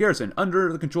the local garrison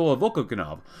under the control of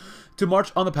Volkogonov to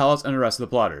march on the palace and arrest the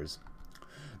plotters.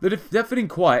 The deafening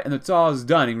quiet in the Tsar's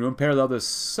dining room paralleled the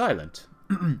silent,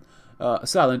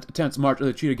 tense march of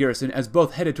the Chita garrison as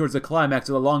both headed towards the climax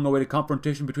of the long-awaited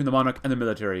confrontation between the monarch and the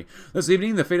military. This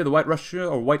evening, the fate of the White Russia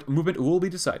or White Movement will be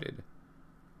decided.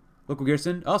 Local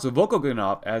garrison. Also,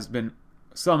 Volkogonov has been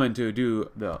summoned to do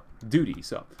the duty.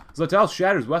 So, Zlatal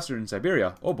shatters western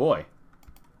Siberia. Oh boy.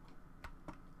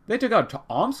 They took out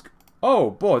Omsk?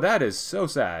 Oh boy, that is so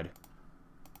sad.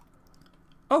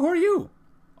 Oh, who are you?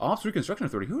 Omsk Reconstruction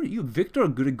Authority. Who are you? Viktor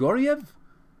Grigoriev?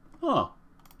 Huh.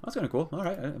 That's kind of cool.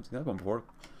 Alright, I haven't seen that one before.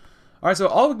 Alright, so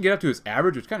all we can get up to is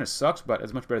average, which kind of sucks, but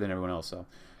it's much better than everyone else, so.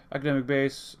 Academic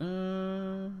base.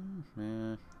 I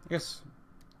guess.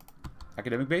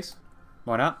 Academic base?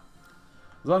 Why not?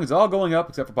 As long as it's all going up,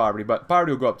 except for poverty, but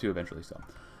poverty will go up too eventually, so.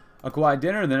 A quiet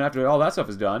dinner, and then after all that stuff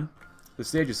is done, the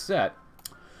stage is set.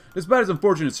 Despite his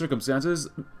unfortunate circumstances,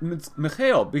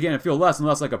 Mikhail began to feel less and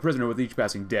less like a prisoner with each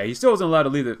passing day. He still wasn't allowed to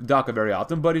leave the Dhaka very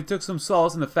often, but he took some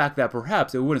solace in the fact that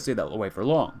perhaps it wouldn't stay that way for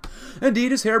long.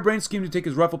 Indeed, his harebrained scheme to take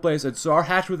his rightful place as Tsar,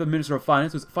 hatched with the Minister of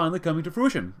Finance, was finally coming to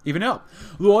fruition. Even now,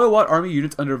 loyal White Army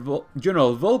units under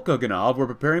General Volkogonov were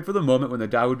preparing for the moment when the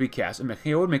die would be cast and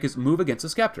Mikhail would make his move against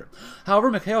his captor. However,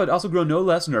 Mikhail had also grown no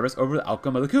less nervous over the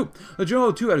outcome of the coup. The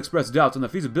general, too, had expressed doubts on the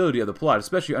feasibility of the plot,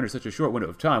 especially under such a short window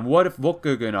of time. What if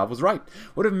Volkogonov was right?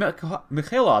 What if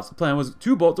Mikhailov's plan was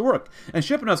too bold to work, and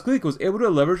Shepanov's clique was able to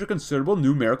leverage a considerable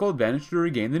numerical advantage to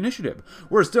regain the initiative?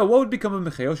 Worse still, what would become of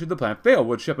Mikhail should the plan fail?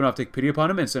 Would Shepanov take pity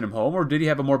upon him and send him home, or did he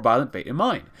have a more violent fate in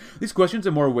mind? These questions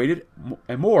and more weighed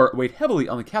heavily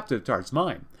on the captive Tsar's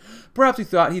mind. Perhaps he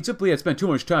thought he simply had spent too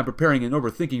much time preparing and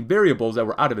overthinking variables that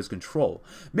were out of his control.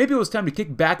 Maybe it was time to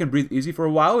kick back and breathe easy for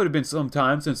a while. It had been some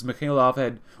time since Mikhail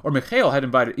had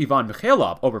invited Ivan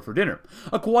Mikhailov over for dinner.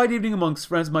 A quiet evening amongst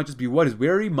friends might just be what his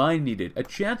weary mind needed. A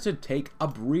chance to take a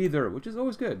breather, which is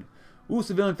always good. Ooh,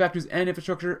 civilian factories and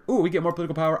infrastructure. Ooh, we get more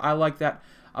political power. I like that.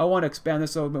 I want to expand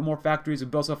this so a bit more factories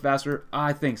and build stuff faster.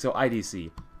 I think so.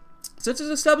 IDC. Since its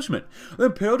establishment, the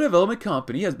Imperial Development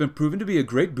Company has been proven to be a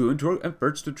great boon to our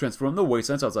efforts to transform the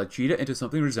wastelands outside Chita into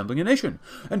something resembling a nation,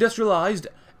 industrialized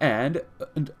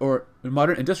or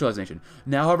modern industrialized nation.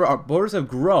 Now, however, our borders have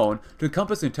grown to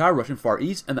encompass the entire Russian Far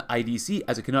East and the IDC,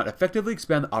 as it cannot effectively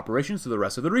expand the operations to the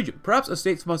rest of the region. Perhaps a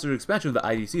state-sponsored expansion of the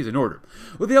IDC is in order.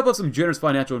 With the help of some generous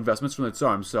financial investments from the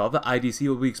Tsar himself, the IDC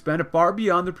will be expanded far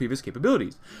beyond their previous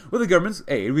capabilities. With the government's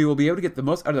aid, we will be able to get the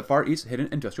most out of the Far East's hidden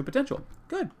industrial potential.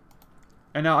 Good.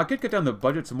 And now, I could cut down the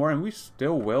budget some more, and we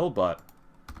still will, but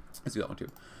let's do that one too.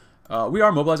 We are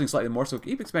mobilizing slightly more, so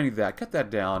keep expanding that. Cut that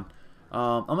down.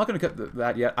 I'm not going to cut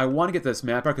that yet. I want to get this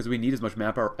manpower because we need as much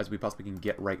manpower as we possibly can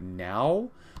get right now.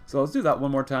 So let's do that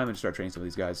one more time and start training some of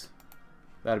these guys.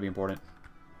 That'd be important.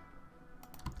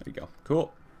 There you go.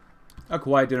 Cool. A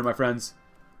quiet dinner, my friends.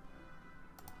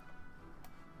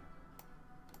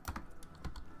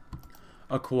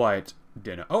 A quiet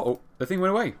dinner. Oh, the thing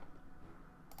went away.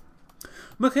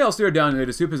 Mikhail stared down and ate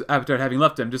his soup, his appetite having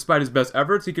left him. Despite his best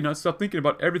efforts, he could not stop thinking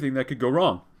about everything that could go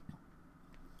wrong.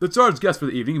 The Tsar's guest for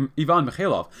the evening, Ivan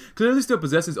Mikhailov, clearly still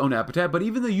possessed his own appetite, but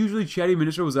even the usually chatty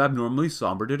minister was abnormally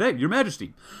somber today. Your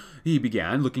Majesty, he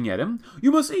began, looking at him.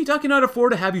 You must eat. I cannot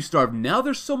afford to have you starve now.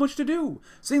 There's so much to do.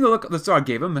 Seeing the look the Tsar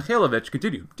gave him, Mikhailovich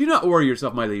continued. Do not worry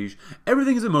yourself, my liege.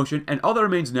 Everything is in motion, and all that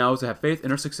remains now is to have faith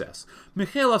in our success.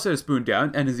 Mikhailov set his spoon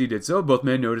down, and as he did so, both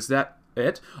men noticed that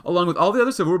it, along with all the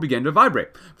other civil war, began to vibrate.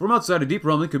 From outside, a deep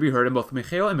rumbling could be heard, and both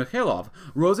Mikhail and Mikhailov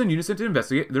rose in unison to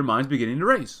investigate, their minds beginning to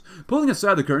race. Pulling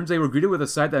aside the curtains, they were greeted with a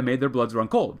sight that made their bloods run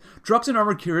cold. Trucks and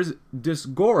armored carriers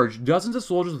disgorged dozens of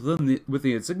soldiers with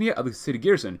the insignia of the city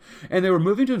garrison, and they were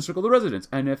moving to encircle the residence.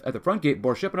 And if at the front gate,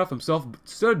 Borshepanov himself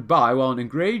stood by while an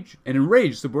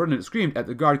enraged subordinate screamed at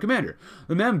the guard commander.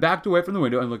 The men backed away from the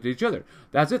window and looked at each other.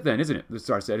 "That's it then, isn't it?" the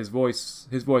Tsar said, his voice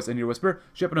a near whisper.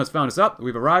 "Shepanov's found us up.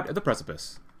 We've arrived at the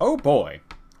precipice." Oh boy.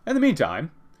 In the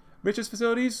meantime, Rich's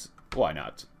facilities? Why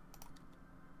not?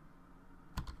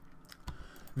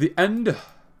 The end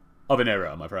of an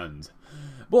era, my friends.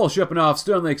 Bolshepanov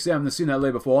sternly examined the scene that lay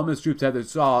before him. His troops had the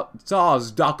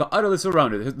Tsar's Daka utterly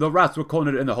surrounded. The rats were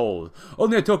cornered in the hold.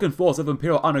 Only a token force of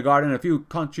Imperial honor guard and a few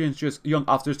conscientious young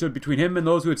officers stood between him and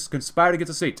those who had conspired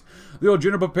against the state. The old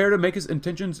general prepared to make his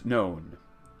intentions known.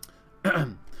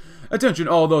 Attention,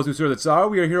 all those who serve the Tsar.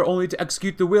 We are here only to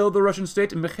execute the will of the Russian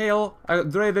state. Michael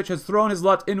Andreevich has thrown his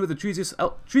lot in with the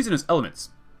treasonous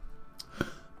elements.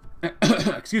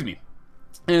 Excuse me.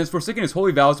 And is forsaking his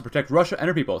holy vows to protect Russia and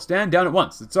her people. Stand down at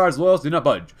once. The Tsar's loyals do not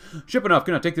budge. Shepanov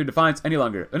cannot take their defiance any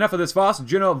longer. Enough of this farce.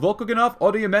 General Volkoganov,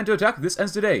 order your men to attack. This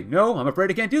ends today. No, I'm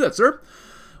afraid I can't do that, sir.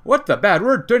 What the bad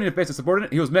word? Turning to face the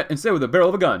subordinate, he was met instead with the barrel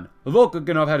of a gun.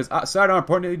 Volkoganov had his sidearm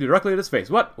pointed directly at his face.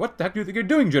 What the heck do you think you're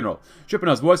doing, General?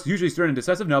 Shepanov's voice, usually stern and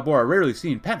decisive, now bore a rarely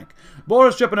seen panic.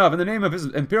 Boris Shepanov, in the name of his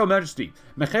Imperial Majesty,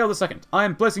 Mikhail II, I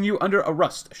am placing you under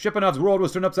arrest. Shepanov's world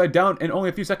was turned upside down in only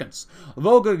a few seconds.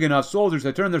 Volkoganov's soldiers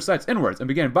had turned their sights inwards and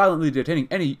began violently detaining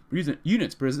any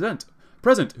units present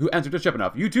who answered to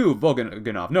Shepanov. You too,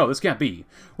 Volkoganov. No, this can't be.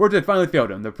 Word had finally failed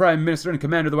him. The Prime Minister and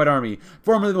Commander of the White Army,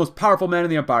 formerly the most powerful man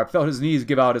in the Empire, felt his knees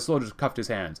give out as soldiers cuffed his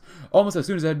hands. Almost as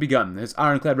soon as it had begun, his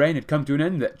ironclad reign had come to an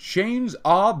end. The chains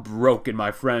are broken,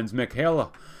 my friends.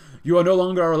 Mikhail, you are no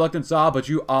longer our reluctant Tsar, but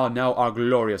you are now our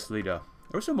glorious leader. Are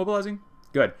we still mobilizing?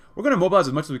 Good. We're going to mobilize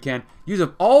as much as we can, use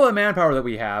up all the manpower that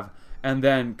we have, and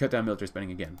then cut down military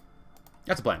spending again.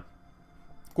 That's the plan.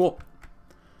 Cool.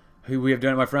 We have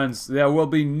done it, my friends. There will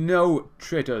be no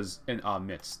traitors in our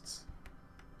midst.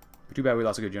 Too bad we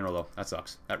lost a good general, though. That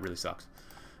sucks. That really sucks.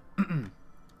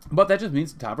 But that just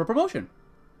means time for promotion.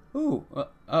 Ooh.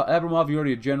 Abramov, you're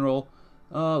already a general.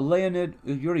 Leonid,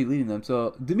 you're already leading them.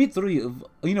 So, Dmitry,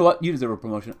 you know what? You deserve a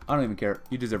promotion. I don't even care.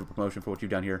 You deserve a promotion for what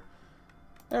you've done here.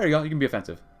 There you go. You can be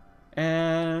offensive.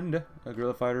 And a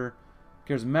guerrilla fighter.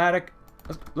 Charismatic.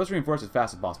 Let's reinforce as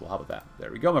fast as possible. How about that?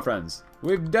 There we go, my friends.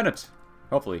 We've done it.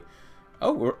 Hopefully.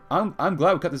 Oh, I'm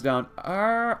glad we cut this down.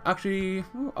 Actually,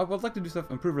 I would like to do stuff,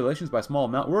 improve relations by a small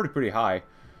amount. We're already pretty high.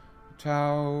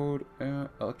 Towed,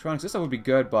 electronics. This stuff would be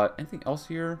good, but anything else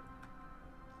here?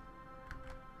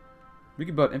 We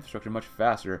could build infrastructure much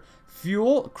faster.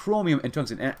 Fuel, chromium, and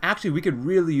tungsten. And actually, we could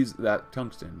really use that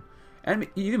tungsten. And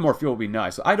even more fuel would be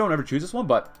nice. So I don't ever choose this one,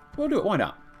 but we'll do it. Why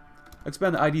not?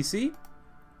 Expand the IDC.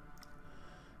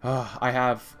 I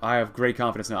have great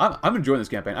confidence now. I'm enjoying this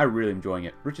campaign. I'm really enjoying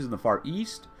it. Riches in the Far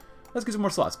East. Let's get some more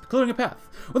slots. Clearing a path.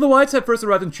 When the Whites had first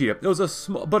arrived in Chita, it was a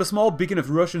small beacon of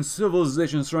Russian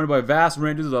civilization surrounded by vast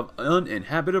ranges of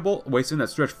uninhabitable wasteland that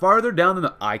stretched farther down than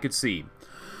the eye could see.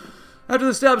 After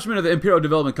the establishment of the Imperial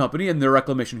Development Company and their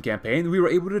reclamation campaign, we were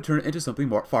able to turn it into something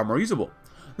far more usable.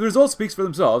 The result speaks for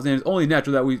themselves, and it's only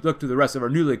natural that we look to the rest of our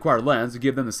newly acquired lands to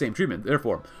give them the same treatment.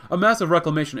 Therefore, a massive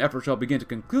reclamation effort shall begin to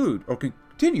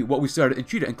continue what we started in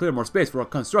Chita and clear more space for our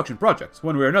construction projects.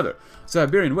 One way or another,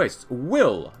 Siberian wastes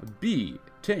will be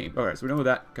tamed. Alright, so we're done with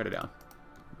that. Cut it down.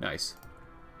 Nice.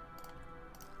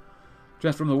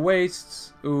 Transform the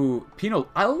wastes. Ooh, penal.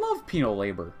 I love penal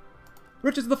labor.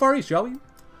 Riches of the Far East, shall we?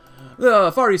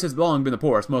 The Far East has long been the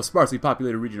poorest, most sparsely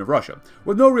populated region of Russia.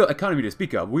 With no real economy to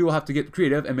speak of, we will have to get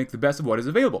creative and make the best of what is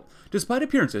available. Despite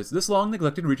appearances, this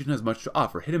long-neglected region has much to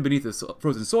offer, hidden beneath the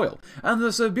frozen soil. And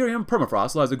the Siberian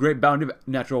permafrost lies a great bounty of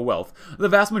natural wealth, the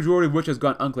vast majority of which has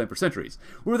gone unclaimed for centuries.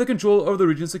 Were the control over the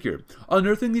region secure,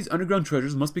 unearthing these underground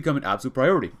treasures must become an absolute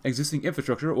priority. Existing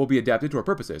infrastructure will be adapted to our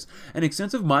purposes, and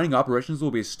extensive mining operations will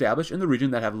be established in the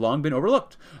region that have long been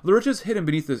overlooked. The riches hidden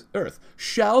beneath the earth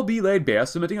shall be laid bare,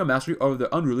 cementing a mastery over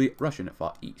the unruly Russian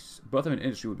Far East. Both of an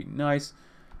industry would be nice.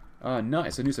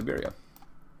 Nice, a new Siberia.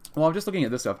 Well, I'm just looking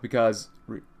at this stuff because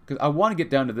I want to get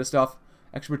down to this stuff.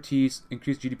 Expertise,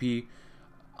 increased GDP.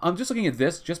 I'm just looking at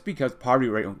this just because poverty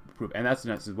rate will improve, and that's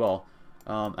nice as well.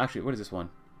 Actually, what is this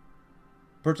one?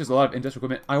 Purchase a lot of industrial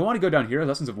equipment. I want to go down here,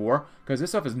 Lessons of War, because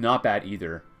this stuff is not bad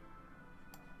either.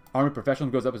 Army Professional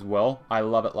goes up as well. I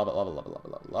love it, love it, love it, love it, love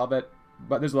it, love it, love it.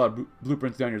 But there's a lot of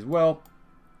blueprints down here as well.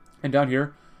 And down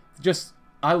here, just,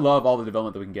 I love all the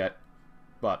development that we can get.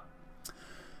 But,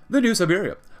 the new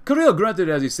Siberia. Kirill grunted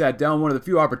as he sat down, one of the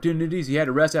few opportunities he had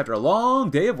to rest after a long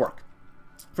day of work.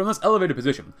 From this elevated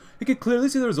position, he could clearly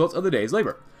see the results of the day's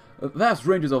labor. Vast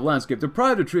ranges of landscape,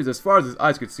 deprived of trees as far as his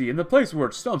eyes could see, and the place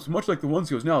were stumps much like the ones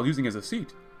he was now using as a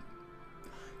seat.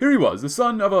 Here he was, the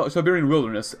son of a Siberian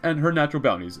wilderness and her natural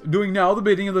bounties, doing now the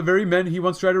bidding of the very men he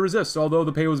once tried to resist. Although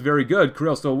the pay was very good,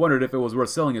 Kirill still wondered if it was worth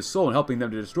selling his soul and helping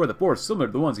them to destroy the forest similar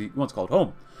to the ones he once called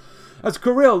home. As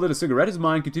Kirill lit a cigarette, his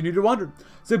mind continued to wander.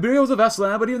 Siberia was a vast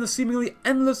land, but even the seemingly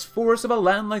endless forests of a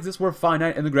land like this were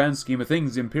finite in the grand scheme of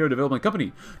things. The Imperial Development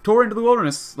Company tore into the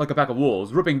wilderness like a pack of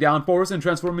wolves, ripping down forests and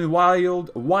transforming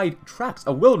wide tracts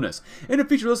of wilderness into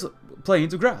featureless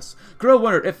plains of grass. Kirill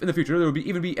wondered if in the future there would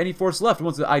even be any forest left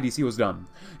once the IDC was done.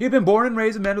 He had been born and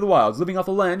raised a man of the wilds, living off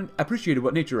the land and appreciated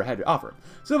what nature had to offer.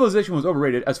 Civilization was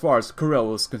overrated as far as Kirill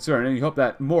was concerned, and he hoped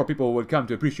that more people would come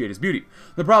to appreciate his beauty.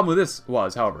 The problem with this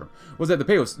was, however, that the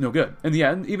pay was no good. In the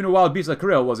end, even a wild beast like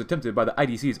Kirill was tempted by the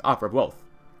IDC's offer of wealth.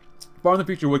 Far in the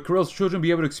future, would Kirill's children be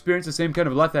able to experience the same kind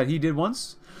of life that he did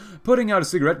once? Putting out a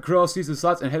cigarette, Kirill seized his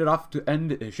thoughts and headed off to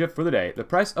end his shift for the day. The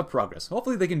price of progress.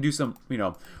 Hopefully they can do some,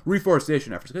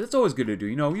 reforestation efforts, because it's always good to do.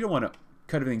 You don't want to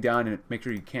cut everything down and make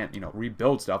sure you can't,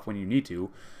 rebuild stuff when you need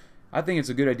to. I think it's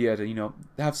a good idea to,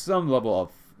 have some level of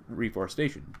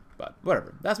reforestation. But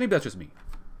whatever. Maybe that's just me.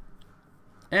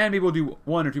 And maybe we'll do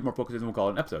 1 or 2 more focuses and we'll call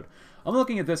it an episode. I'm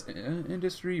looking at this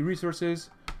industry resources.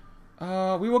 We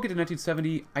will get to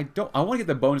 1970. I want to get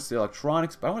the bonus to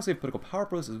electronics, but I want to save political power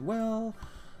for this as well.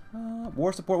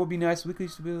 War support would be nice. Weekly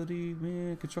stability,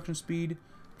 construction speed,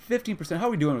 15%. How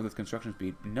are we doing with this construction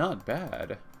speed? Not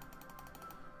bad.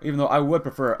 Even though I would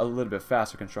prefer a little bit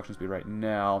faster construction speed right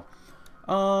now.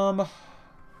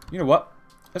 You know what?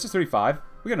 That's just 35.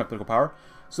 We got enough political power.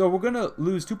 So we're going to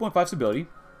lose 2.5 stability.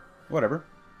 Whatever.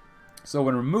 So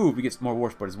when removed, we get more war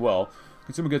support as well.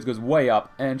 Consumer goods goes way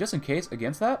up. And just in case,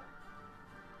 against that,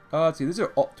 let's see, these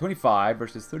are 25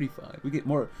 versus 35. We get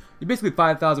more, basically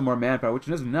 5,000 more manpower, which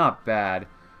is not bad,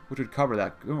 which would cover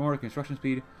that. More construction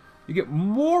speed. You get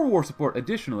more war support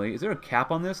additionally. Is there a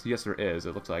cap on this? Yes, there is,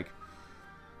 it looks like.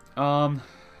 Well,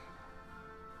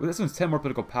 this one's 10 more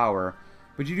political power,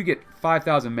 but you do get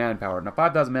 5,000 manpower. Now,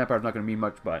 5,000 manpower is not going to mean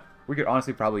much, but we could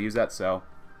honestly probably use that, so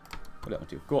put that one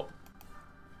too. Cool.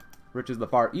 Riches of the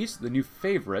Far East, the new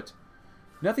favorite.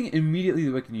 Nothing immediately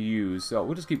that we can use, so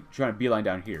we'll just keep trying to beeline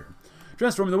down here.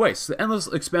 Transforming the wastes. The endless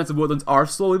expanse of woodlands are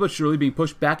slowly but surely being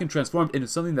pushed back and transformed into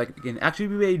something that can actually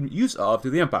be made use of to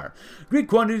the Empire. Great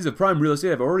quantities of prime real estate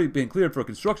have already been cleared for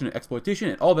construction and exploitation,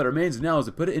 and all that remains now is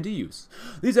to put it into use.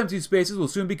 These empty spaces will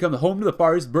soon become the home to the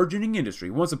Far East burgeoning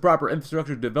industry. Once the proper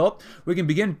infrastructure is developed, we can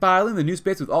begin piling the new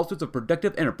space with all sorts of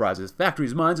productive enterprises.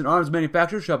 Factories, mines, and arms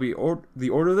manufacturers shall be the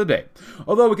order of the day.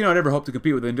 Although we cannot ever hope to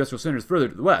compete with the industrial centers further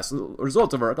to the west, the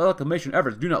results of our reclamation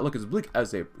efforts do not look as bleak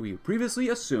as we previously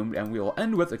assumed, and we will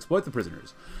end with exploit the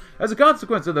prisoners. As a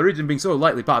consequence of the region being so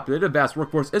lightly populated, a vast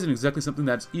workforce isn't exactly something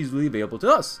that's easily available to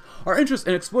us. Our interest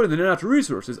in exploiting the natural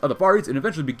resources of the Far East and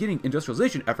eventually beginning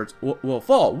industrialization efforts will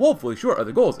fall woefully short of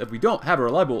the goals if we don't have a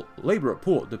reliable labor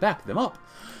pool to back them up.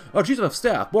 Our Chief of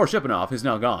Staff, Boris Shepanov, is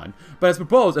now gone, but has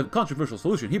proposed a controversial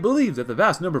solution. He believes that the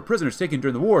vast number of prisoners taken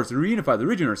during the wars to reunify the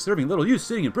region are serving little use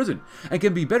sitting in prison, and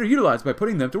can be better utilized by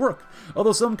putting them to work.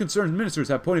 Although some concerned ministers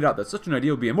have pointed out that such an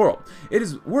idea would be immoral, it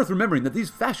is worth remembering that these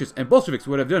fascists and Bolsheviks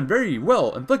would have done very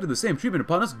well inflicted the same treatment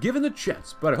upon us given the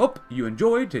chance. But I hope you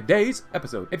enjoyed today's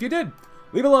episode. If you did,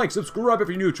 leave a like, subscribe if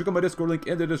you're new, check out my Discord link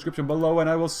in the description below, and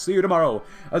I will see you tomorrow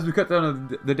as we cut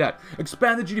down the debt,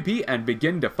 expand the GDP, and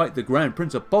begin to fight the Grand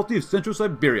Principality of Central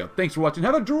Siberia. Thanks for watching.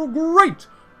 Have a great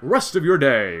rest of your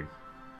day.